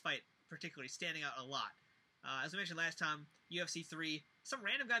in this fight, particularly standing out a lot. As we mentioned last time, UFC 3, some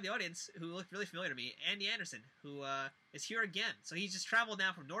random guy in the audience who looked really familiar to me, Andy Anderson, who is here again. So he's just traveled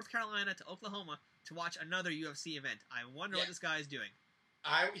now from North Carolina to Oklahoma to watch another UFC event. I wonder what this guy is doing.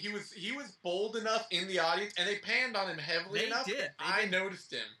 He was bold enough in the audience, and they panned on him heavily enough. I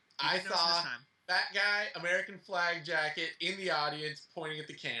noticed him. I saw that guy, American flag jacket, in the audience, pointing at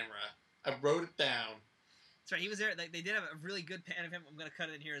the camera. I wrote it down. That's right. He was there. They did have a really good pan of him. I'm going to cut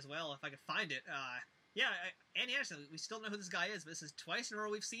it in here as well if I could find it. Andy Anderson. We still know who this guy is, but this is twice in a row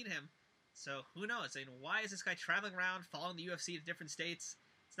we've seen him. So who knows? I mean, why is this guy traveling around, following the UFC to different states?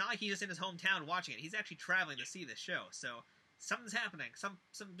 It's not like he's just in his hometown watching it. He's actually traveling to see this show. So something's happening. Some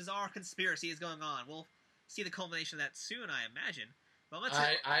bizarre conspiracy is going on. We'll see the culmination of that soon, I imagine. Well,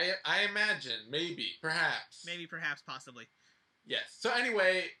 I imagine, maybe, perhaps. Maybe, perhaps, possibly. Yes. So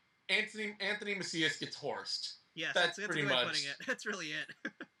anyway, Anthony Macias gets horsed. Yes, that's pretty much putting it. That's really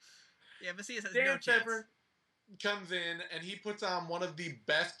it. Yeah, Macias has Dan no chance. Severn comes in and he puts on one of the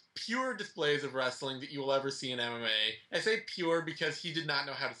best pure displays of wrestling that you will ever see in MMA. I say pure because he did not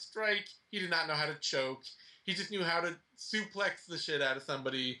know how to strike. He did not know how to choke. He just knew how to suplex the shit out of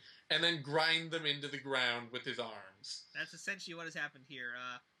somebody and then grind them into the ground with his arms. That's essentially what has happened here.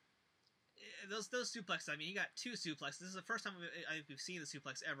 Those suplexes, I mean, he got 2 suplexes. This is the first time I think we've seen the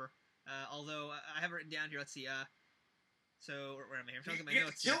suplex ever. Although, I have it written down here. Let's see. So, where am I here? I'm trying to get my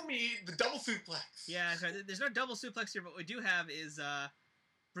notes. Kill me, the double suplex. Yeah, sorry, there's no double suplex here, but what we do have is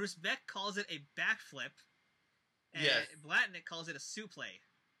Bruce Beck calls it a backflip. And Blatnick calls it a suplex.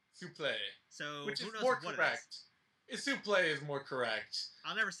 Suplex. So, which who is knows more what correct. Suplex is more correct.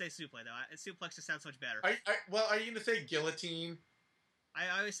 I'll never say suplex, though. Suplex just sounds much better. Are you going to say guillotine?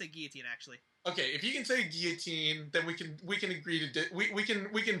 I always say guillotine, actually. Okay, if you can say guillotine, then we can agree to we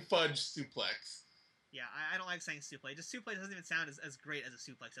can fudge suplex. Yeah, I don't like saying suplex. Just suplex doesn't even sound as great as a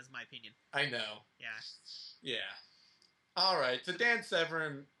suplex, that's my opinion. I know. Yeah. All right, so Dan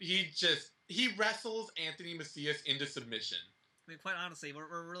Severn, he wrestles Anthony Macias into submission. I mean, quite honestly,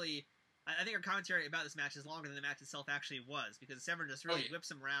 we're really... I think our commentary about this match is longer than the match itself actually was, because Severn just really whips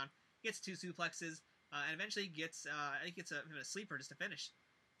him around, gets 2 suplexes, and eventually gets I think gets a sleeper just to finish.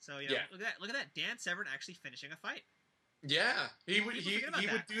 So look at that, Dan Severn actually finishing a fight. Yeah, he would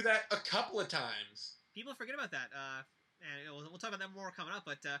do that a couple of times. People forget about that, and we'll talk about that more coming up.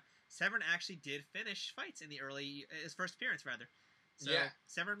 But Severn actually did finish fights in his first appearance rather. So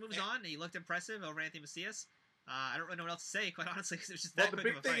Severn moves on. He looked impressive over Anthony Macias. I don't really know what else to say, quite honestly, because it was just that quick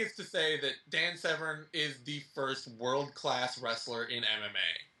of a fight. The big thing is to say that Dan Severn is the first world-class wrestler in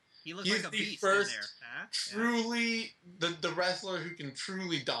MMA. He looks like a beast first in there. Truly, the wrestler who can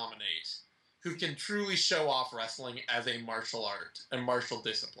truly dominate, who can truly show off wrestling as a martial art and martial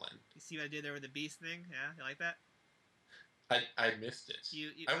discipline. You see what I did there with the beast thing? Yeah, you like that? I missed it.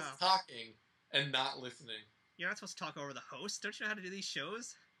 I was talking and not listening. You're not supposed to talk over the host. Don't you know how to do these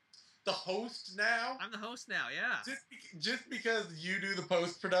shows? The host now? I'm the host now, yeah. Just because you do the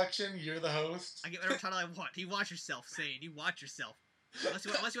post-production, you're the host? I get whatever title I want. You watch yourself, Zane. You watch yourself. Unless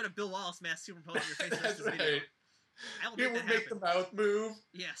you want a Bill Wallace mask superimposed on your face. That's right. Video. I will make that happen. Make the mouth move?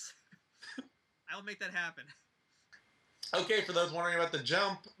 Yes. I will make that happen. Okay, for those wondering about the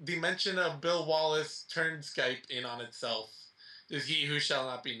jump, the mention of Bill Wallace turned Skype in on itself. Is he who shall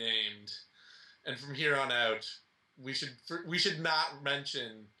not be named. And from here on out, we should not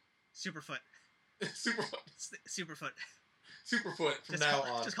mention... Superfoot. Superfoot from just now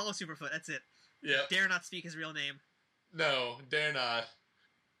on. Just call him Superfoot, that's it. Yeah. Dare not speak his real name. No, dare not.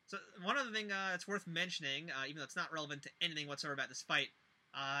 So one other thing that's worth mentioning, even though it's not relevant to anything whatsoever about this fight,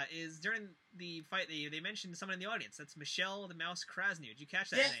 is during the fight they mentioned someone in the audience. That's Michelle the Mouse Krasny. Did you catch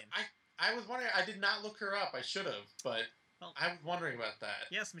that name? I was wondering. I did not look her up. I should have, but I was wondering about that.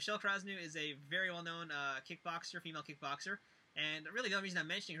 Yes, Michelle Krasny is a very well-known kickboxer, female kickboxer. And really the only reason I'm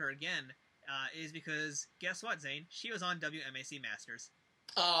mentioning her again is because, guess what, Zane? She was on WMAC Masters.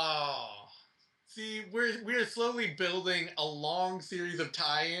 Oh. See, we're slowly building a long series of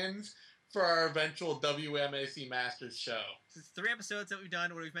tie-ins for our eventual WMAC Masters show. It's 3 episodes that we've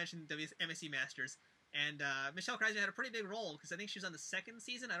done where we've mentioned WMAC Masters. And Michelle Krasny had a pretty big role, because I think she was on the 2nd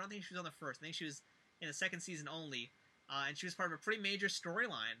season. I don't think she was on the 1st. I think she was in the 2nd season only. And she was part of a pretty major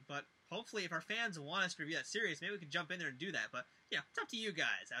storyline. But hopefully, if our fans want us to review that series, maybe we can jump in there and do that. But yeah, it's up to you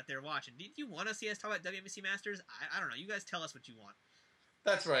guys out there watching. Do you want to see us talk about WMC Masters? I don't know. You guys tell us what you want.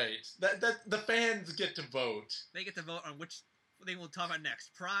 That's right. That the fans get to vote. They get to vote on which thing we'll talk about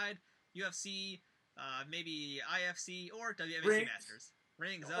next. Pride, UFC, maybe IFC, or WMC Masters.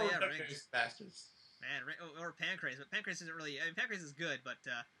 Rings. Oh, yeah, Rings. Masters. Man, or Pancrase. But Pancrase isn't really... I mean, Pancrase is good, but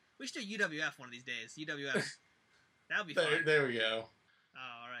we should do UWF one of these days. UWF. That would be fun. There we go.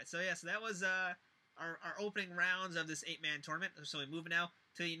 Oh, all right. So, yeah, so that was our opening rounds of this 8-man tournament. So we move now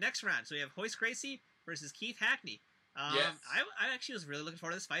to the next round. So we have Royce Gracie versus Keith Hackney. Yes. I actually was really looking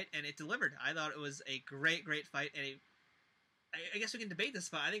forward to this fight, and it delivered. I thought it was a great fight, and I guess we can debate this,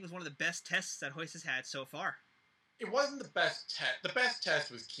 but I think it was one of the best tests that Royce has had so far. It wasn't the best test. The best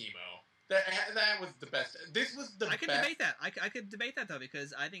test was chemo. That was the best. This was the best. I could debate that. I could debate that, though,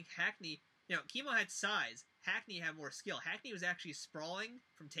 because I think Hackney, chemo had size. Hackney had more skill. Hackney was actually sprawling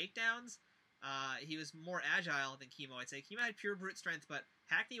from takedowns. He was more agile than chemo, I'd say. Chemo had pure brute strength, but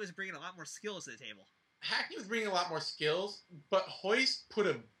Hackney was bringing a lot more skills to the table. Hackney was bringing a lot more skills, but Royce put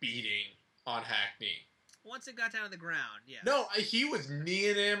a beating on Hackney. Once it got down to the ground, yeah. No, he was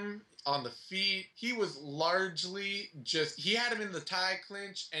kneeing him on the feet. He was largely he had him in the tie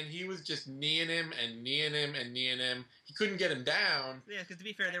clinch, and he was just kneeing him and kneeing him and kneeing him. He couldn't get him down. Yeah, because to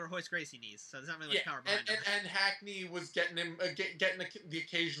be fair, they were Royce Gracie knees, so there's not really much power behind them. And Hackney was getting him, getting the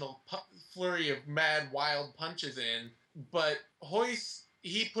occasional flurry of mad, wild punches in. But Royce,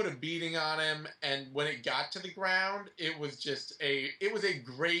 he put a beating on him, and when it got to the ground, it was a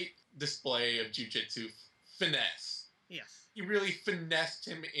great display of jiu-jitsu finesse. Yes. He really finessed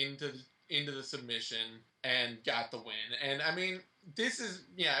him into the submission and got the win. And I mean,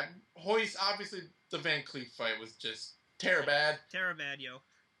 Royce, obviously the Van Clief fight was just bad. Bad, yo.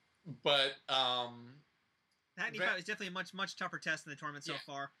 But Hackney fight was definitely a much tougher test in the tournament so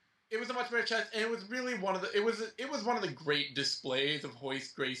far. It was a much better test, and it was really one of the great displays of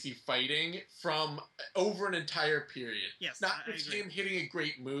Royce Gracie fighting from over an entire period. Yes, not just him hitting a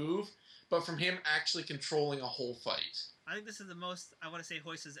great move, but from him actually controlling a whole fight. I think this is the most, I want to say,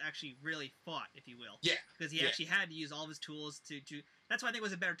 Royce has actually really fought, if you will. Yeah. Because he actually had to use all of his tools to that's why I think it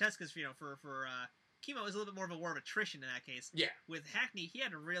was a better test, because, for chemo, it was a little bit more of a war of attrition in that case. Yeah. With Hackney, he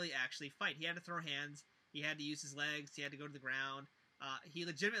had to really actually fight. He had to throw hands. He had to use his legs. He had to go to the ground. He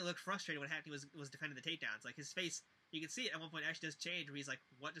legitimately looked frustrated when Hackney was defending the takedowns. Like, his face, you can see it at one point actually does change, where he's like,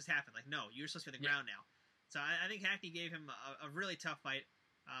 what just happened? Like, no, you're supposed to be on the ground now. So I think Hackney gave him a really tough fight.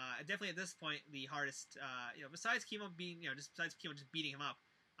 Definitely at this point, the hardest, besides chemo being, besides chemo just beating him up,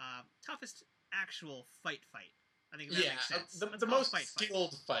 toughest actual fight. I think that makes sense. The most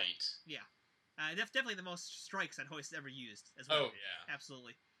skilled fight. Yeah. Definitely the most strikes that Royce has ever used as well. Oh, yeah.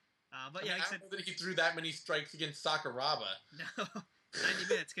 Absolutely. But I yeah, mean, like I don't know that he threw that many strikes against Sakuraba. No,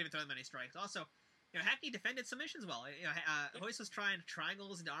 90 minutes couldn't throw that many strikes. Also, Hackney defended submissions well. Royce was trying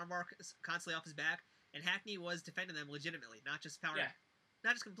triangles into armbar constantly off his back, and Hackney was defending them legitimately, not just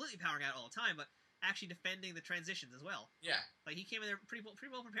not just completely powering out all the time, but actually defending the transitions as well. Yeah, like he came in there pretty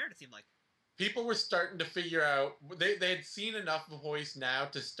well prepared. It seemed like people were starting to figure out they had seen enough of Royce now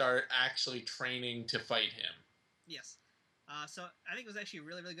to start actually training to fight him. Yes. So I think it was actually a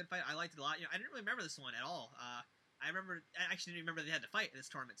really, really good fight. I liked it a lot. I didn't really remember this one at all. I actually didn't remember they had to fight in this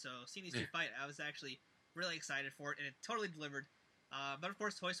tournament. So seeing these two fight, I was actually really excited for it, and it totally delivered. But of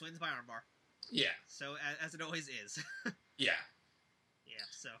course, Royce wins by armbar. Yeah. So as it always is. Yeah. Yeah.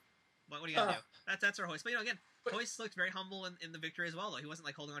 So what are you gonna do? That's our Royce. But again, Royce looked very humble in the victory as well. Though he wasn't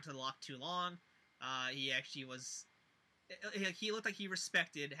like holding on to the lock too long. He actually was. He looked like he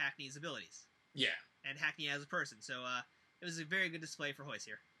respected Hackney's abilities. Yeah. And Hackney as a person. So. It was a very good display for Royce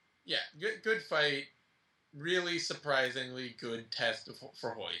here. Yeah, good fight. Really surprisingly good test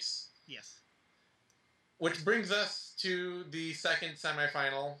for Royce. Yes. Which brings us to the second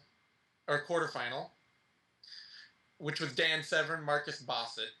semifinal, or quarterfinal, which was Dan Severn, Marcus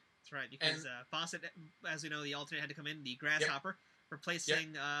Bossett. That's right, because Bossett, as we know, the alternate had to come in, the Grasshopper,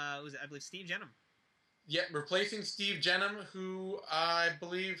 replacing, I believe, Steve Jenham. Yep, replacing Steve Jenham, who I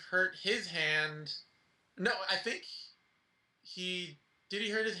believe hurt his hand. No, I think... Did he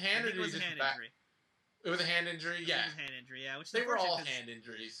hurt his hand, or did he just back? Injury. It was a hand injury, yeah. It was a hand injury, yeah. Which they were all hand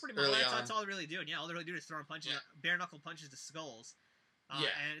injuries. Pretty much, that's all they're really doing. Yeah, all they're really doing is throwing punches, bare knuckle punches to skulls. And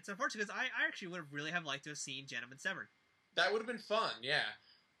it's unfortunate because I actually would have really liked to have seen Jenham and Severn. That would have been fun, yeah.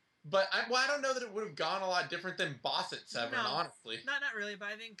 But I don't know that it would have gone a lot different than Bossett Severn, honestly. Not really, but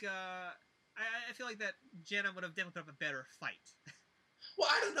I think I feel like that Jenham would have definitely put up a better fight. Well,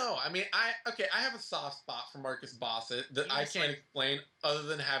 I don't know. I mean, I have a soft spot for Marcus Bossett that I can't explain other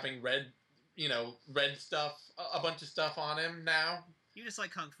than having read stuff, a bunch of stuff on him now. You just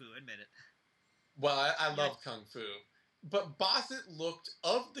like Kung Fu, admit it. Well, I love Kung Fu. But Bossett looked,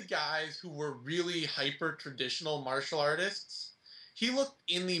 of the guys who were really hyper-traditional martial artists, he looked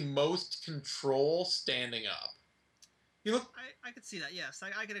in the most control standing up. He looked... I could see that, yes.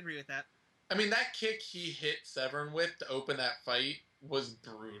 I could agree with that. I mean, that kick he hit Severn with to open that fight was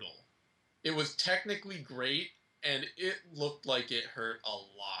brutal. It was technically great, and it looked like it hurt a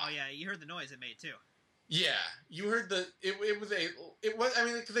lot. Oh yeah, you heard the noise it made too. Yeah, you heard it was I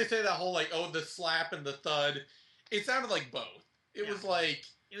mean, because they say that whole the slap and the thud. It sounded like both. It was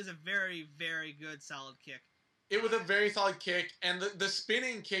a very, very good solid kick. It was a very solid kick, and the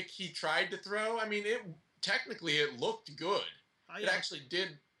spinning kick he tried to throw. I mean, technically it looked good. It actually did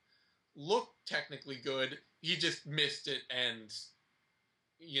look technically good. He just missed it, and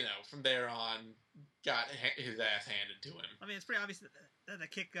from there on, got his ass handed to him. I mean, it's pretty obvious that the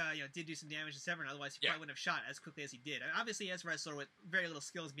kick, did do some damage to Severn. Otherwise, he probably wouldn't have shot as quickly as he did. Obviously, as a wrestler with very little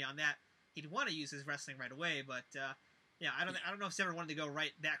skills beyond that, he'd want to use his wrestling right away. But I don't know if Severn wanted to go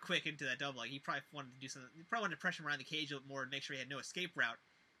right that quick into that double. Like, he probably wanted to do something. He probably wanted to pressure him around the cage a little more and make sure he had no escape route.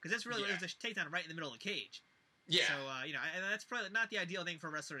 Because that's really it was a takedown right in the middle of the cage. Yeah. So and that's probably not the ideal thing for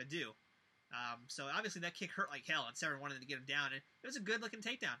a wrestler to do. So obviously that kick hurt like hell, and Severn wanted to get him down, and it was a good looking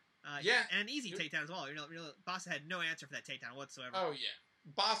takedown. And an easy takedown as well. Bossa had no answer for that takedown whatsoever. Oh yeah,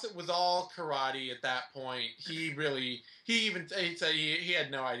 Bossa was all karate at that point. He said he had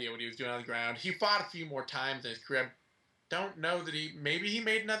no idea what he was doing on the ground. He fought a few more times in his career. Don't know that he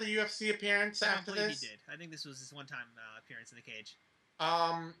made another UFC appearance after this. He did. I think this was his one-time appearance in the cage.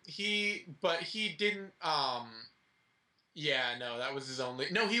 He didn't. No, that was his only.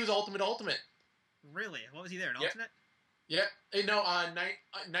 No, he was Ultimate. Really? What was he there? An alternate? Yep. No,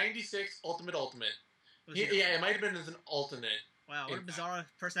 96 Ultimate. It might have been as an alternate. Wow, what a bizarre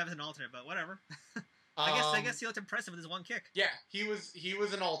person to have as an alternate, but whatever. I guess he looked impressive with his one kick. Yeah, he was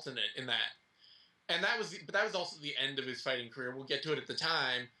an alternate in that, and that was also the end of his fighting career. We'll get to it at the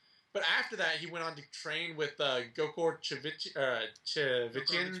time. But after that, he went on to train with Gokor Chivichian.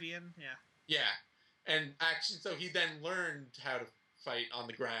 Yeah. And actually, so he then learned how to fight on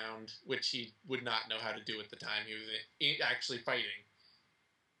the ground, which he would not know how to do at the time he was actually fighting.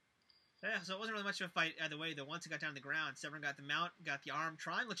 Yeah, so it wasn't really much of a fight either way, though. Once he got down to the ground, Severn got the mount, got the arm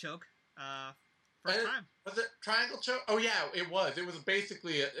triangle choke. First time. Was it triangle choke? Oh, yeah, it was. It was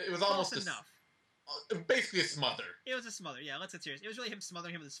basically, it was almost enough. Basically a smother. It was a smother, yeah, let's get serious. It was really him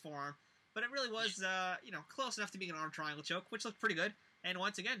smothering him with his forearm, but it really was, close enough to being an arm triangle choke, which looked pretty good. And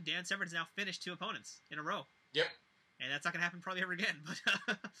once again, Dan Severn's now finished 2 opponents in a row. Yep. And that's not going to happen probably ever again.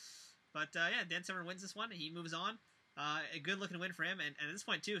 But Dan Severn wins this one. He moves on. A good-looking win for him. And at this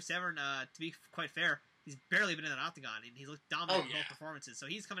point, too, Severn, to be quite fair, he's barely been in an octagon. And he's looked dominant in both performances. So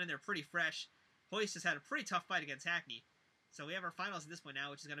he's coming in there pretty fresh. Royce just had a pretty tough fight against Hackney. So we have our finals at this point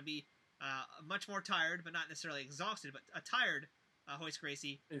now, which is going to be much more tired, but not necessarily exhausted, but a tired Royce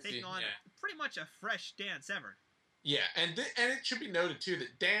Gracie taking on pretty much a fresh Dan Severn. Yeah, and it should be noted, too,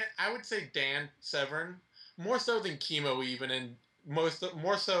 that I would say Dan Severn, more so than Chemo even, and more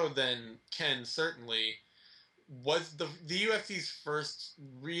so than Ken, certainly, was the UFC's first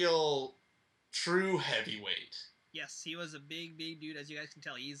real, true heavyweight. Yes, he was a big dude, as you guys can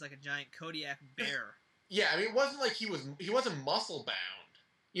tell. He's like a giant Kodiak bear. Yeah, I mean, it wasn't like he wasn't muscle-bound.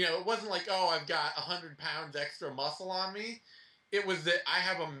 It wasn't like, oh, I've got 100 pounds extra muscle on me. It was that I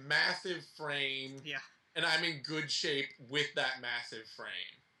have a massive frame. Yeah. And I'm in good shape with that massive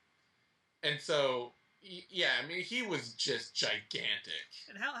frame. And so, yeah, I mean, he was just gigantic.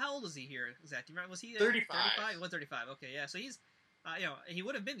 And how old was he here exactly? Was he 35? 35? He was 35. Okay, yeah. So he's, he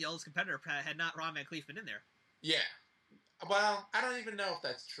would have been the oldest competitor had not Ron Van Clief been in there. Yeah. Well, I don't even know if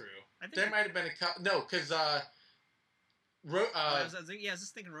that's true. There might have been a couple. No, because I was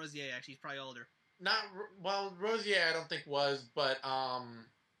just thinking Rosier. Actually, he's probably older. Rosier I don't think was, but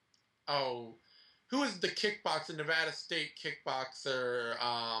who was the kickboxer, Nevada State kickboxer,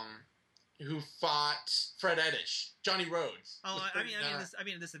 who fought Fred Eddish? Johnny Rhodes. Oh, I mean,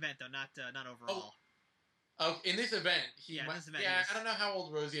 in this event though, not overall. Oh, in this event, I don't know how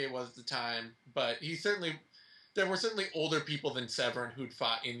old Rosier was at the time, but there were certainly older people than Severn who'd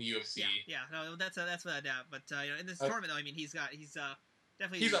fought in the UFC. Yeah, no, that's without a doubt. But in this tournament, though, I mean, he's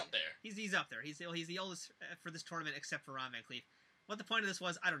definitely he's up there. He's up there. He's the oldest for this tournament, except for Ron Van Clief. What the point of this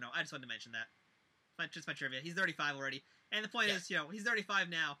was, I don't know. I just wanted to mention that. Just my trivia. He's 35 already, and the point is, he's 35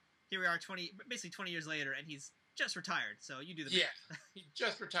 now. Here we are, 20 years later, and he's just retired. So you do the math. He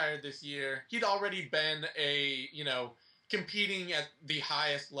just retired this year. He'd already been competing at the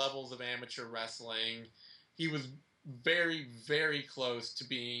highest levels of amateur wrestling. He was very, very close to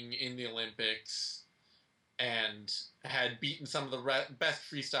being in the Olympics and had beaten some of the best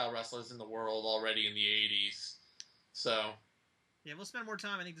freestyle wrestlers in the world already in the 80s. So... yeah, we'll spend more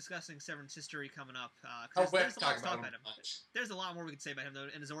time, I think, discussing Severn's history coming up. There's a lot to talk about him. There's a lot more we could say about him, though,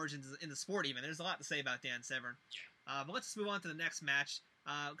 and his origins in the sport, even. There's a lot to say about Dan Severn. Yeah. But let's move on to the next match,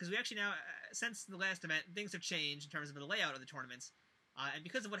 because we actually now, since the last event, things have changed in terms of the layout of the tournaments. And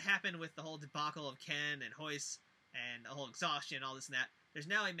because of what happened with the whole debacle of Ken and Royce and the whole exhaustion and all this and that, there's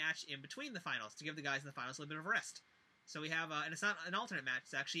now a match in between the finals to give the guys in the finals a little bit of a rest. So we have, and it's not an alternate match,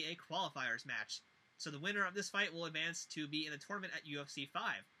 it's actually a qualifiers match. So the winner of this fight will advance to be in the tournament at UFC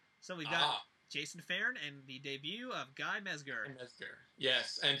 5. So we've got Jason Farron and the debut of Guy Mezger.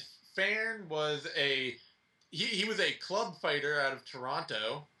 Yes, and Farron was a he was a club fighter out of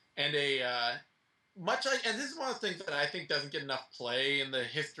Toronto, and and this is one of the things that I think doesn't get enough play in the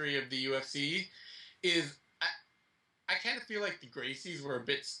history of the UFC, is I kind of feel like the Gracies were a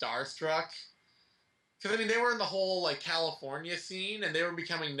bit starstruck. Because, I mean, they were in the whole, like, California scene, and they were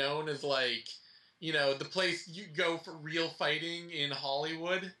becoming known as, like, you know, the place you go for real fighting in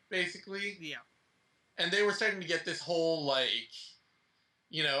Hollywood, basically. Yeah. And they were starting to get this whole, like,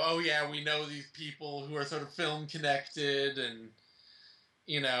 you know, oh yeah, we know these people who are sort of film connected and,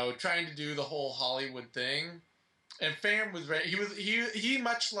 you know, trying to do the whole Hollywood thing. And Pham was very, he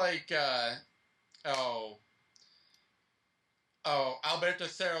much like, Alberto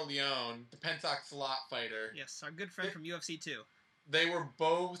Serra Leone, the Pensock slot fighter. Yes, our good friend from UFC 2. They were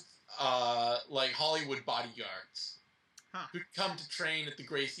both, like, Hollywood bodyguards who'd come to train at the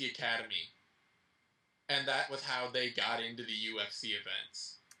Gracie Academy. And that was how they got into the UFC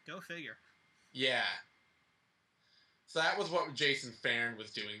events. Go figure. Yeah. So that was what Jason Farron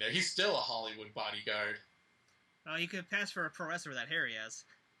was doing there. He's still a Hollywood bodyguard. Oh, he could pass for a pro wrestler with that hair he has.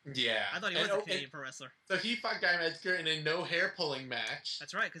 Yeah. I thought he was a Canadian pro wrestler. So he fought Guy Mezger in a no hair pulling match.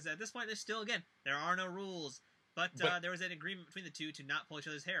 That's right, because at this point, there's still, again, there are no rules. But there was an agreement between the two to not pull each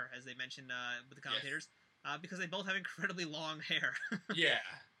other's hair, as they mentioned with the commentators, because they both have incredibly long hair. Yeah.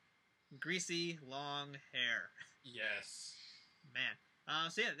 Greasy, long hair. Yes. Man.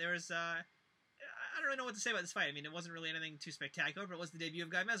 So yeah, there was, I don't really know what to say about this fight. I mean, it wasn't really anything too spectacular, but it was the debut of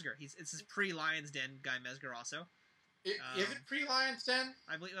Guy Mezger. It's his pre-Lions Den Guy Mezger also. Is it pre-Lions Den?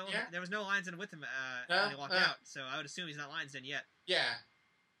 I believe Yeah. there was no Lions Den with him when he walked out, so I would assume he's not Lions Den yet. Yeah.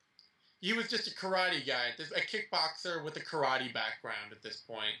 He was just a karate guy, a kickboxer with a karate background at this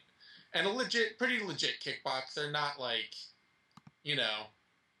point. And pretty legit kickboxer, not like, you know,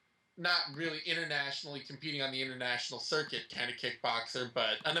 not really internationally competing on the international circuit kind of kickboxer,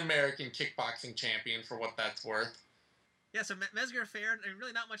 but an American kickboxing champion for what that's worth. Yeah, so Mezger fared, and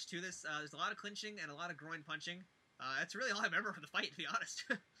really not much to this. There's a lot of clinching and a lot of groin punching. That's really all I remember from the fight, to be honest.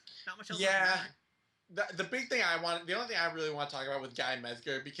 Not much else. Yeah. The big thing the only thing I really want to talk about with Guy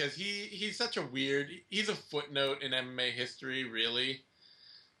Mezger, because he's such a he's a footnote in MMA history, really.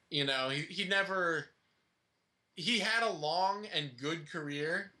 You know, he had a long and good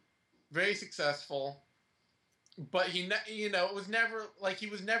career, very successful, but he was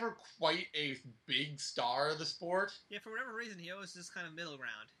never quite a big star of the sport. Yeah, for whatever reason, he always just kind of middle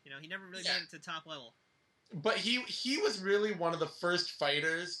ground. You know, he never really made it to top level. But he was really one of the first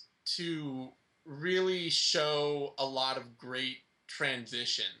fighters to really show a lot of great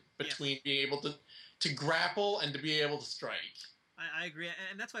transition between being able to grapple and to be able to strike. I agree,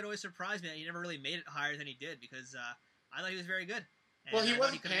 and that's why it always surprised me that he never really made it higher than he did, because I thought he was very good. And well, he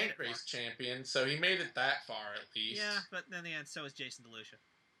was a pancrase champion, so he made it that far at least. Yeah, but then again, so was Jason DeLucia.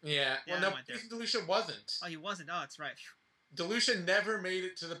 Yeah, well, no, Jason DeLucia wasn't. Oh, he wasn't? Oh, that's right. DeLucia never made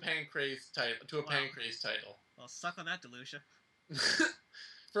it to the pancrase title, pancrase title. Well, suck on that, DeLucia.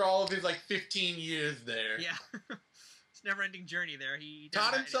 For all of his, 15 years there. Yeah. It's a never-ending journey there. He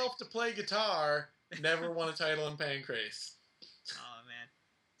taught himself to play guitar, never won a title in pancrase. Oh, man.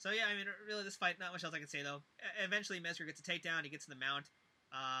 So, yeah, I mean, really, this fight, not much else I can say, though. Eventually, Mezger gets a takedown. He gets in the mount.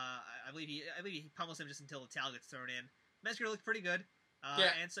 I believe he pummels him just until the towel gets thrown in. Mezger looked pretty good.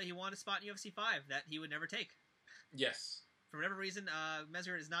 And so he won a spot in UFC 5 that he would never take. Yes. For whatever reason,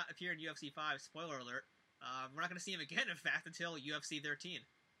 Mezger does not appear in UFC 5. Spoiler alert. We're not going to see him again, in fact, until UFC 13.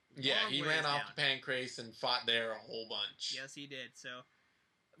 Yeah, he ran off to pancrase and fought there a whole bunch. Yes, he did. So,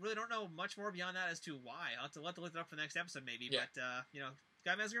 really don't know much more beyond that as to why. I'll have to look it up for the next episode, maybe. Yeah. But,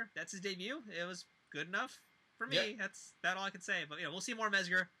 Guy Mezger, that's his debut. It was good enough for me. Yep. That's about all I can say. But, we'll see more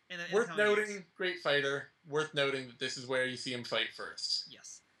Mezger in the Worth noting, great fighter. Worth noting that this is where you see him fight first.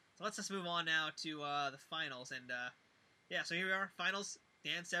 Yes. So, let's just move on now to the finals. And, so here we are. Finals.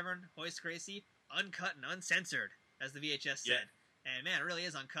 Dan Severn, Royce Gracie, uncut and uncensored, as the VHS said. And, man, it really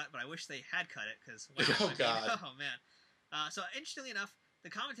is uncut, but I wish they had cut it, because, wow. God. Oh, man. So, interestingly enough, the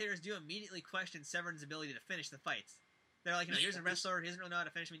commentators do immediately question Severn's ability to finish the fights. They're like, here's a wrestler, he doesn't really know how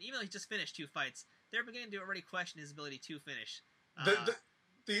to finish. I mean, even though he just finished 2 fights, they're beginning to already question his ability to finish.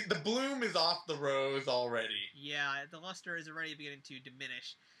 The bloom is off the rose already. Yeah, the luster is already beginning to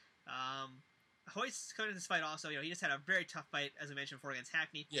diminish. Royce coming into this fight also, he just had a very tough fight, as I mentioned before, against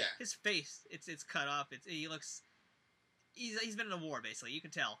Hackney. Yeah. His face, it's cut up. He looks... He's been in a war, basically. You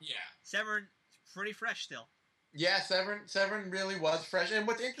can tell. Yeah. Severn, pretty fresh still. Yeah, Severn really was fresh. And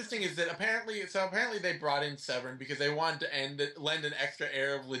what's interesting is that apparently they brought in Severn because they wanted to lend an extra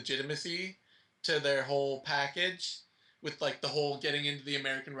air of legitimacy to their whole package with, the whole getting into the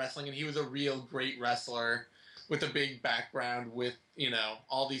American wrestling. And he was a real great wrestler with a big background with,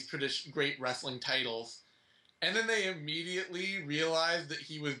 all these great wrestling titles. And then they immediately realized that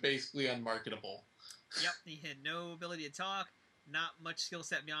he was basically unmarketable. Yep, he had no ability to talk, not much skill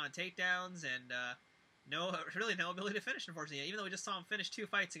set beyond takedowns, and really no ability to finish, unfortunately. Even though we just saw him finish 2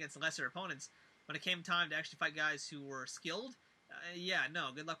 fights against lesser opponents, when it came time to actually fight guys who were skilled,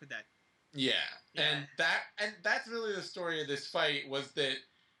 good luck with that. Yeah. And that's really the story of this fight, was that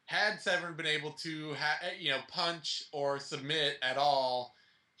had Severn been able to punch or submit at all,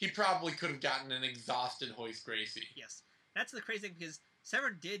 he probably could have gotten an exhausted Royce Gracie. Yes. That's the crazy thing, because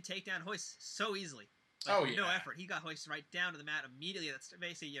Severn did take down Royce so easily. No effort. He got Royce right down to the mat immediately. That's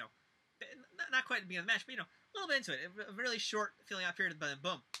basically, not quite at the beginning of the match, but, a little bit into it. A really short feeling out period, but then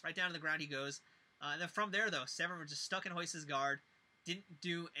boom, right down to the ground he goes. And then from there, though, Severn was just stuck in Royce's guard, didn't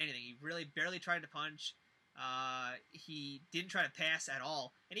do anything. He really barely tried to punch. He didn't try to pass at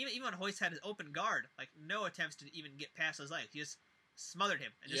all. And even when Royce had his open guard, no attempts to even get past those legs. He just smothered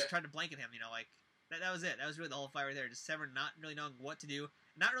him and just tried to blanket him, that was it. That was really the whole fight right there. Just Severn not really knowing what to do,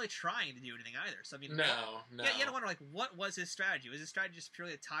 not really trying to do anything either. So, no. Yeah, you had to wonder, what was his strategy? Was his strategy just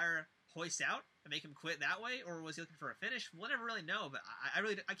purely to tire Royce out and make him quit that way, or was he looking for a finish? We'll never really know, but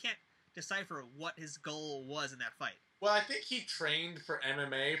I can't decipher what his goal was in that fight. Well, I think he trained for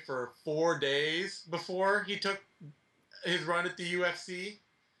MMA for 4 days before he took his run at the UFC.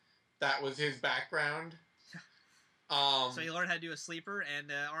 That was his background. So he learned how to do a sleeper and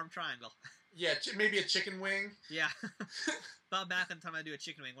arm triangle. Yeah, maybe a chicken wing. Yeah. Bob Backlund taught him how to do a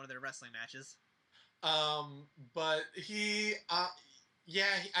chicken wing, one of their wrestling matches. But he, I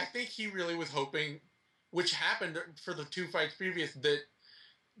think he really was hoping, which happened for the 2 fights previous, that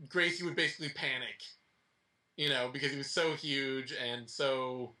Gracie would basically panic. Because he was so huge and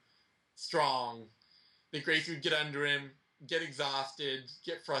so strong that Gracie would get under him, get exhausted,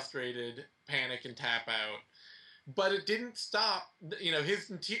 get frustrated, panic, and tap out. But it didn't stop,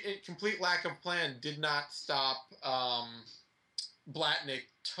 his complete lack of plan did not stop Blatnick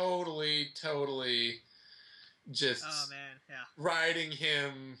totally just riding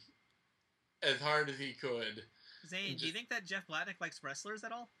him as hard as he could. Zane, do you think that Jeff Blatnick likes wrestlers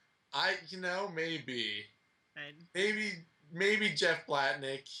at all? Maybe. Maybe Jeff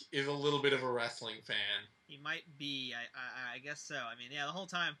Blatnick is a little bit of a wrestling fan. He might be. I guess so. The whole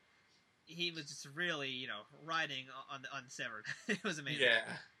time he was just really, riding on Severn. It was amazing.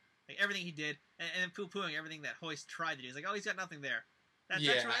 Yeah. Everything he did, and poo-pooing everything that Royce tried to do. He's he's got nothing there. That's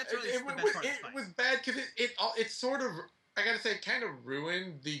really the best part of the fight. It was bad because it sort of, I gotta say, kind of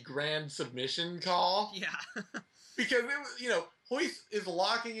ruined the grand submission call. Yeah. Because it was, Royce is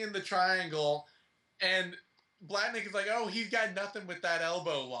locking in the triangle, and Blatnick is he's got nothing with that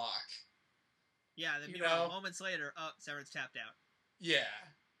elbow lock. Yeah, then moments later, Severn's tapped out. Yeah.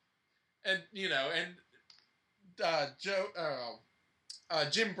 And,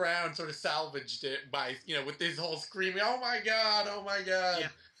 Jim Brown sort of salvaged it by, with this whole screaming, oh my God. Yeah.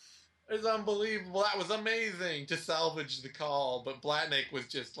 It's unbelievable. That was amazing to salvage the call. But Blatnick was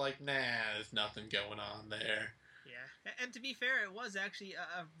just nah, there's nothing going on there. Yeah. And to be fair, it was actually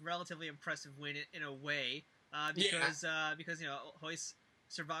a relatively impressive win in a way. Because Royce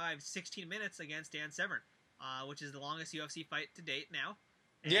survived 16 minutes against Dan Severn, which is the longest UFC fight to date now.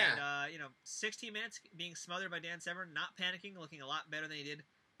 And, 16 minutes being smothered by Dan Severn, not panicking, looking a lot better than he did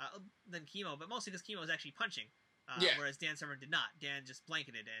than Chemo, but mostly because Chemo was actually punching, whereas Dan Severn did not. Dan just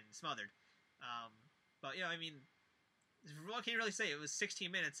blanketed and smothered. What can you really say? It was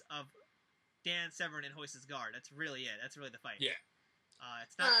 16 minutes of Dan Severn in Royce's guard. That's really it. That's really the fight. Yeah.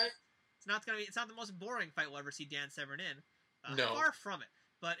 It's not the most boring fight we'll ever see Dan Severn in. No. Far from it.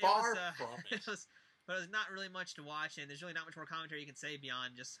 But it was not really much to watch, and there's really not much more commentary you can say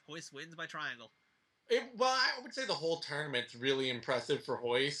beyond just Royce wins by triangle. I would say the whole tournament's really impressive for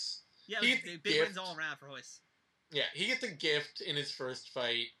Royce. Yeah, big wins all around for Royce. Yeah, he gets a gift in his first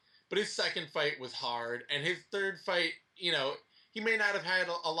fight, but his second fight was hard, and his third fight, he may not have had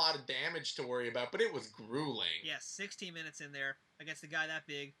a lot of damage to worry about, but it was grueling. Yeah, 16 minutes in there against a guy that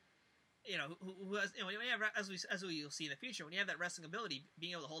big. Who has, when you have, as we'll see in the future, when you have that wrestling ability,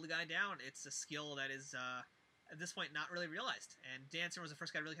 being able to hold a guy down, it's a skill that is, at this point, not really realized. And Dan Severn was the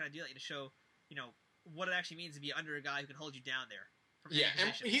first guy to really kind of do that, to show, what it actually means to be under a guy who can hold you down there. Yeah,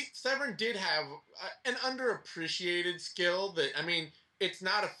 and Severn did have an underappreciated skill that, it's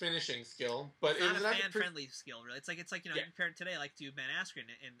not a finishing skill, but it's not a fan-friendly skill, really. It's like you compare it today, to Ben Askren,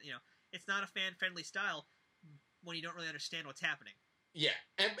 and it's not a fan-friendly style when you don't really understand what's happening. Yeah,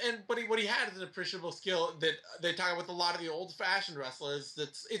 but what he had is an appreciable skill that they talk with a lot of the old-fashioned wrestlers.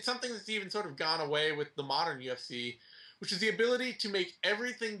 It's something that's even sort of gone away with the modern UFC, which is the ability to make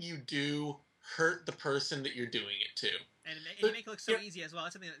everything you do hurt the person that you're doing it to. And you make it look so easy as well.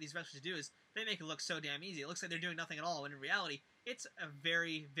 That's something that these wrestlers do, is they make it look so damn easy. It looks like they're doing nothing at all, when in reality, it's a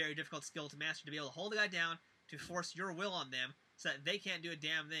very, very difficult skill to master, to be able to hold a guy down, to force your will on them, so that they can't do a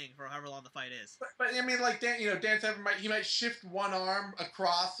damn thing for however long the fight is. But I mean, like Dan Severn might shift one arm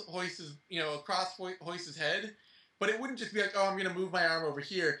across Hoist's head, but it wouldn't just be like, oh, I'm gonna move my arm over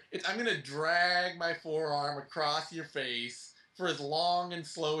here. I'm gonna drag my forearm across your face for as long and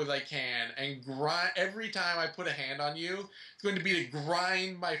slow as I can, and grind. Every time I put a hand on you, it's going to be to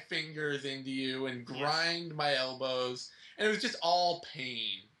grind my fingers into you and grind my elbows, and it was just all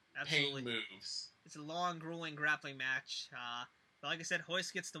pain. Absolutely. Pain moves. It's a long, grueling grappling match. But like I said,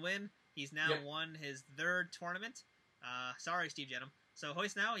 Hoist gets the win. He's now won his 3rd tournament. Sorry, Steve Jenham. So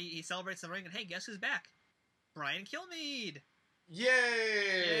Hoist now, he celebrates the ring, and hey, guess who's back? Brian Kilmeade! Yay!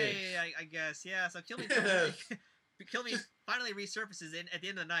 Yay, I guess. Yeah, so Kilmeade finally resurfaces at the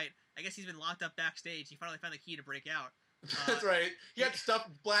end of the night. I guess he's been locked up backstage. He finally found the key to break out. That's right. He had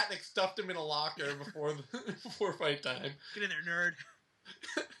Blatnick stuffed him in a locker before fight time. Get in there, nerd.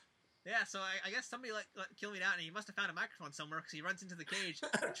 Yeah, so I guess somebody let Kilmeade out, and he must have found a microphone somewhere, because he runs into the cage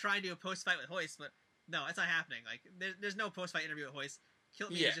trying to do a post-fight with Hoist, but no, it's not happening. Like, there's no post-fight interview with Hoist.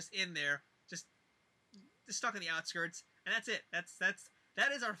 Kilmeade is just in there, just stuck on the outskirts, and that's it.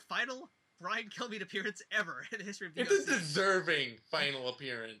 That is our final Brian Kilmeade appearance ever in the history of the UFC. It's a deserving final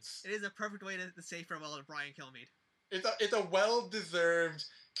appearance. It is a perfect way to say farewell to Brian Kilmeade. It's a well-deserved,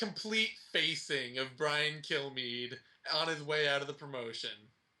 complete facing of Brian Kilmeade on his way out of the promotion.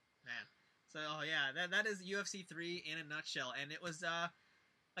 Man. So, that is UFC 3 in a nutshell. And it was,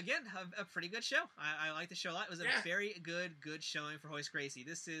 again, a pretty good show. I liked the show a lot. It was a very good showing for Royce Gracie.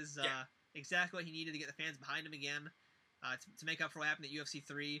 This is exactly what he needed to get the fans behind him again, to make up for what happened at UFC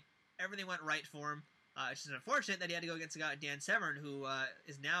 3. Everything went right for him. It's just unfortunate that he had to go against a guy like Dan Severn, who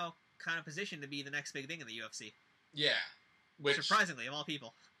is now kind of positioned to be the next big thing in the UFC. Yeah. Surprisingly, of all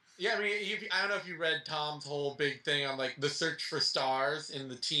people. Yeah, I mean, I don't know if you read Tom's whole big thing on, like, the search for stars in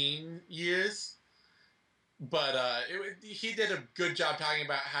the teen years, but he did a good job talking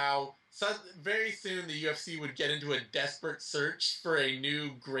about how very soon the UFC would get into a desperate search for a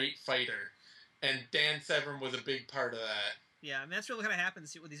new great fighter, and Dan Severn was a big part of that. Yeah, I mean, that's really what kind of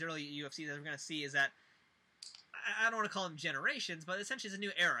happens with these early UFCs that we're going to see, is that, I don't want to call them generations, but essentially it's a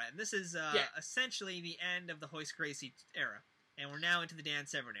new era, and this is essentially the end of the Royce Gracie era. And we're now into the Dan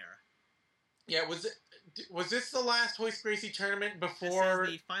Severn era. Yeah, was this the last Royce Gracie tournament before?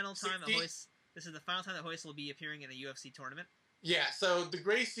 This is the final time that Royce will be appearing in a UFC tournament. Yeah, so the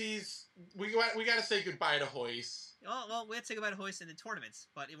Gracies, we got to say goodbye to Royce. Oh, well, we have to say goodbye to Royce in the tournaments,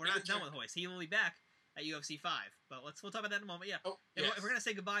 but we're not done with Royce. He will be back at UFC 5, but we'll talk about that in a moment. Yeah, if we're gonna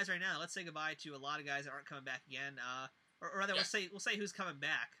say goodbyes right now, let's say goodbye to a lot of guys that aren't coming back again. Or rather, we'll say who's coming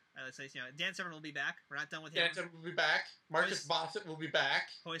back. Let's say, Dan Severn will be back. We're not done with him. Dan Severn will be back. Marcus Bossett will be back.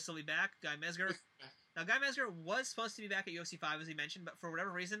 Royce will be back. Guy Mezger. Now, Guy Mezger was supposed to be back at UFC 5, as he mentioned, but for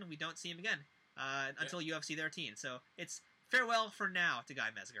whatever reason, we don't see him again until UFC 13. So it's farewell for now to Guy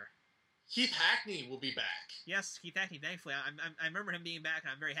Mezger. Keith Hackney will be back. Yes, Keith Hackney, thankfully. I remember him being back,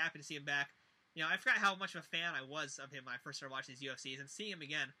 and I'm very happy to see him back. I forgot how much of a fan I was of him when I first started watching these UFCs, and seeing him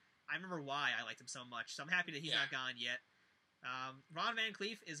again, I remember why I liked him so much. So I'm happy that he's not gone yet. Ron Van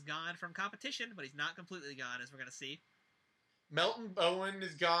Clief is gone from competition, but he's not completely gone, as we're going to see. Melton Bowen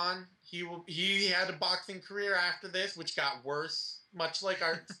is gone. He had a boxing career after this, which got worse, much like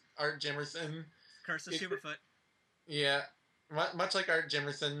Art Jimerson. Curse of Superfoot. Yeah, much like Art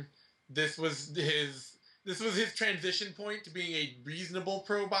Jimerson. This was his transition point to being a reasonable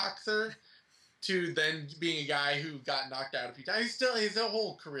pro boxer, to then being a guy who got knocked out a few times. His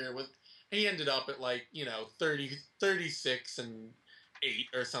whole career was. He ended up at 36 and 8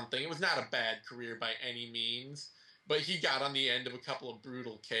 or something. It was not a bad career by any means, but he got on the end of a couple of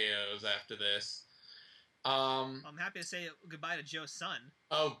brutal KOs after this. I'm happy to say goodbye to Joe Son.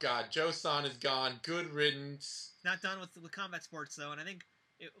 Oh God, Joe Son is gone. Good riddance. Not done with combat sports though, and I think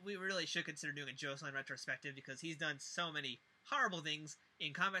we really should consider doing a Joe Son retrospective, because he's done so many horrible things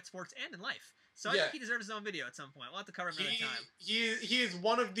in combat sports and in life. So I think he deserves his own video at some point. We'll have to cover him another time. He is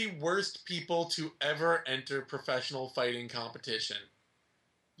one of the worst people to ever enter professional fighting competition.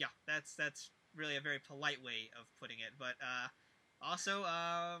 Yeah, that's really a very polite way of putting it. But also,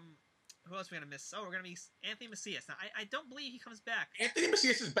 who else are we going to miss? Oh, we're going to miss Anthony Macias. Now, I don't believe he comes back. Anthony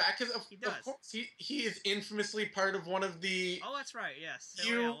Macias is back. He does. Of course, he is infamously part of one of the... Oh, that's right, yes.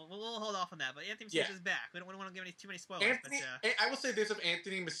 So, we'll hold off on that. But Anthony Macias is back. We don't want to give too many spoilers. I will say this of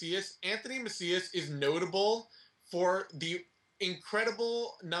Anthony Macias. Anthony Macias is notable for the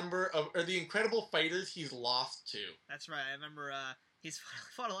incredible fighters he's lost to. That's right. I remember He's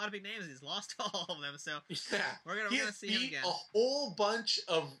fought a lot of big names. He's lost all of them, so yeah, we're gonna see him again. A whole bunch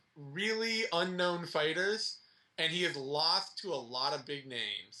of really unknown fighters, and he has lost to a lot of big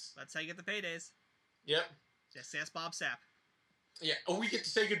names. That's how you get the paydays. Yep. Just ask Bob Sapp. Yeah. Oh, we get to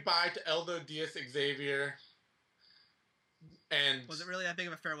say goodbye to Eldo Diaz Xavier. And was it really that big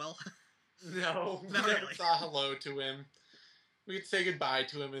of a farewell? No, we Not never really. saw hello to him. We could say goodbye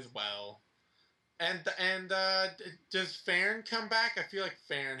to him as well. And does Farron come back? I feel like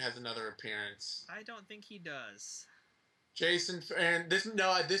Farron has another appearance. I don't think he does. Jason Farron. This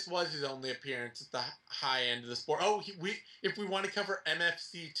was his only appearance at the high end of the sport. Oh, if we want to cover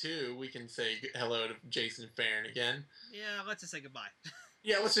MFC 2, we can say hello to Jason Farron again. Yeah, let's just say goodbye.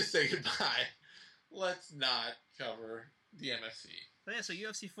 Yeah, let's just say goodbye. Let's not cover the MFC. But yeah, so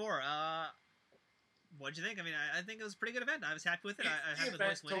UFC 4. What'd you think? I mean, I think it was a pretty good event. I was happy with it. I It's happy the with event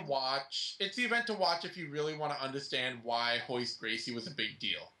Royce winning. to watch. It's the event to watch if you really want to understand why Royce Gracie was a big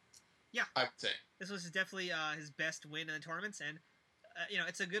deal. Yeah, I would say this was definitely his best win in the tournaments, and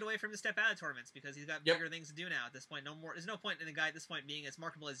it's a good way for him to step out of tournaments because he's got bigger things to do now. At this point, there's no point in a guy at this point being as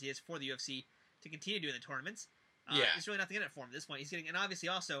marketable as he is for the UFC to continue doing the tournaments. There's really nothing in it for him at this point. He's getting, and obviously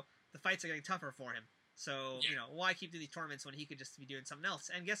also the fights are getting tougher for him. So why keep doing these tournaments when he could just be doing something else?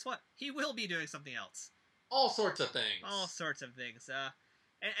 And guess what? He will be doing something else. All sorts of things. All sorts of things.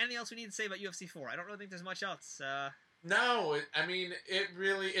 Anything else we need to say about UFC 4? I don't really think there's much else. No,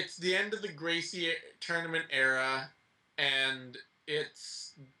 it's the end of the Gracie tournament era, and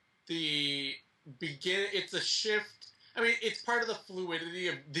it's the begin. It's a shift. I mean, it's part of the fluidity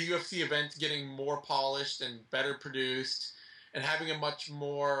of the UFC events getting more polished and better produced, and having a much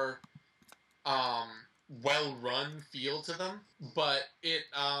more well-run feel to them. But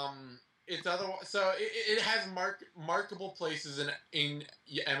it's otherwise. So it has markable places in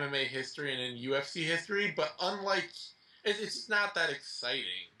MMA history and in UFC history, but unlike, it's just not that exciting.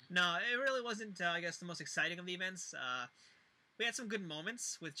 No, it really wasn't. I guess the most exciting of the events. We had some good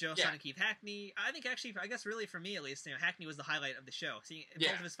moments with Joe Son and Keith Hackney. I think actually, I guess really for me at least, Hackney was the highlight of the show. Seeing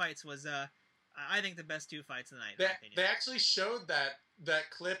both of his fights was, I think, the best two fights of the night. In my opinion. They actually showed that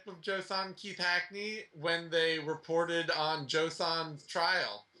clip of Joe Son and Keith Hackney when they reported on Joe Son's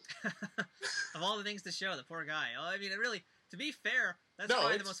trial. Of all the things to show, the poor guy. I mean, it really, to be fair, that's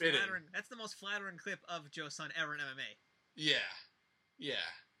probably the most flattering. That's the most flattering clip of Joe Son ever in MMA. Yeah.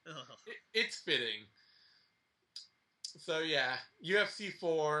 It's fitting. So yeah, UFC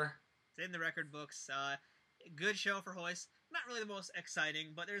 4. It's in the record books. Good show for Royce. Not really the most exciting,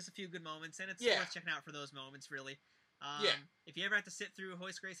 but there's a few good moments, and it's worth checking out for those moments, really. If you ever have to sit through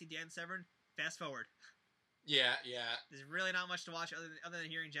Royce Gracie, Dan Severn, fast forward. Yeah. There's really not much to watch other than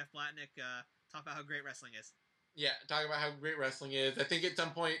hearing Jeff Blatnick talk about how great wrestling is. Yeah, talk about how great wrestling is. I think at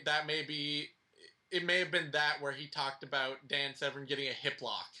some point it may have been that where he talked about Dan Severn getting a hip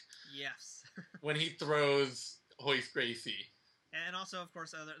lock. Yes. when he throws Royce Gracie. And also, of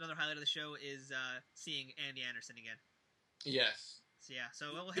course, another highlight of the show is seeing Andy Anderson again. Yes. So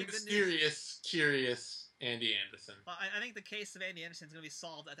we'll have good news. Curious Andy Anderson. Well, I think the case of Andy Anderson is going to be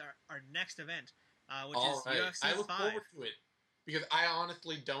solved at our next event, which is right. UFC 5. I look forward to it because I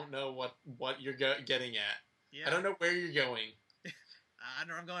honestly don't know what you're getting at. Yeah. I don't know where you're going. I don't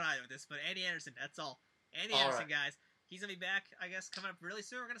know where I'm going either with this, but Andy Anderson, that's all. Andy Anderson, guys. He's going to be back, I guess, coming up really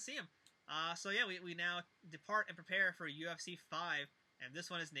soon. We're going to see him. So yeah, we now depart and prepare for UFC 5, and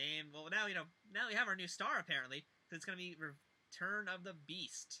this one is named, well, now we have our new star, apparently, because it's going to be Return of the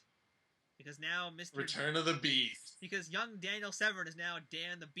Beast. Because now Return of the Beast. Because young Daniel Severn is now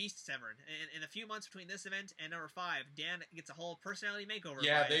Dan the Beast Severn. In a few months between this event and number 5, Dan gets a whole personality makeover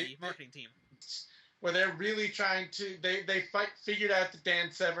by the marketing team. Where they're really trying to, they figured out that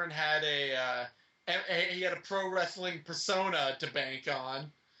Dan Severn had he had a pro wrestling persona to bank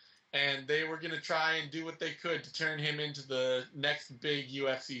on, and they were going to try and do what they could to turn him into the next big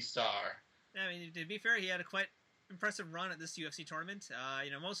UFC star. I mean, to be fair, he had a quite impressive run at this UFC tournament,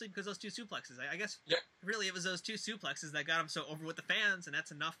 mostly because those two suplexes. I guess really it was those two suplexes that got him so over with the fans, and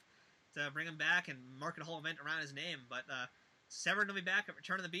that's enough to bring him back and market a whole event around his name. But Severn will be back at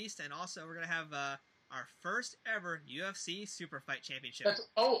Return of the Beast, and also we're going to have our first ever UFC Super Fight Championship.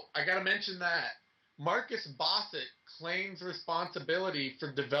 I got to mention that. Marcus Bossett claims responsibility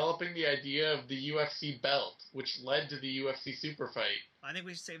for developing the idea of the UFC belt, which led to the UFC Super Fight. I think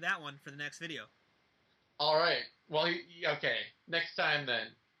we should save that one for the next video. All right. Well, okay. Next time then.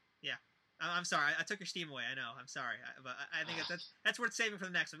 Yeah. I'm sorry. I took your steam away. I know. I'm sorry. But I think that's worth saving for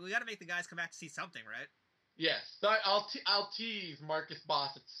the next one. We got to make the guys come back to see something, right? Yes. So I'll tease Marcus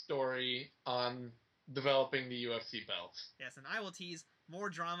Bossett's story on developing the UFC belt. Yes, and I will tease more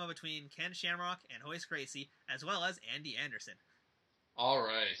drama between Ken Shamrock and Royce Gracie, as well as Andy Anderson. All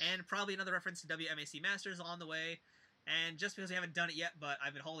right. And probably another reference to WMAC Masters along the way. And just because we haven't done it yet, but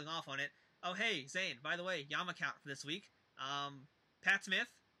I've been holding off on it. Oh, hey, Zane, by the way, Yama count for this week. Pat Smith,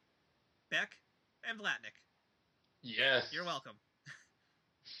 Beck, and Vlatnik. Yes. You're welcome.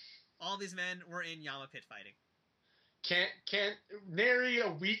 All these men were in Yama pit fighting. Can't nary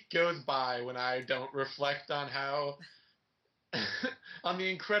a week goes by when I don't reflect on how on the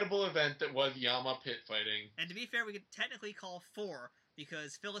incredible event that was Yama pit fighting. And to be fair, we could technically call 4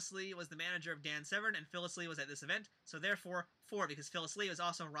 because Phyllis Lee was the manager of Dan Severn, and Phyllis Lee was at this event, so therefore 4 because Phyllis Lee was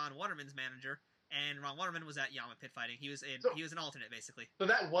also Ron Waterman's manager, and Ron Waterman was at Yama pit fighting. He was an alternate basically. So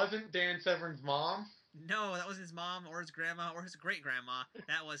that wasn't Dan Severn's mom? No, that wasn't his mom or his grandma or his great grandma.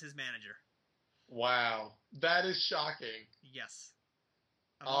 That was his manager. Wow, that is shocking. Yes.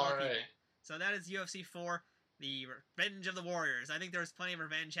 All right. So that is UFC 4, the Revenge of the Warriors. I think there's plenty of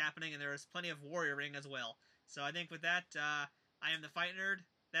revenge happening, and there's plenty of warrioring as well. So I think with that, I am the Fight Nerd.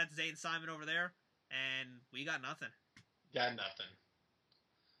 That's Zane Simon over there, and we got nothing. Got nothing.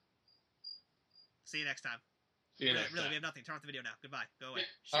 See you next time. See you next time. Really, we have nothing. Turn off the video now. Goodbye. Go away.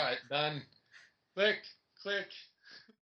 All right, done. Click.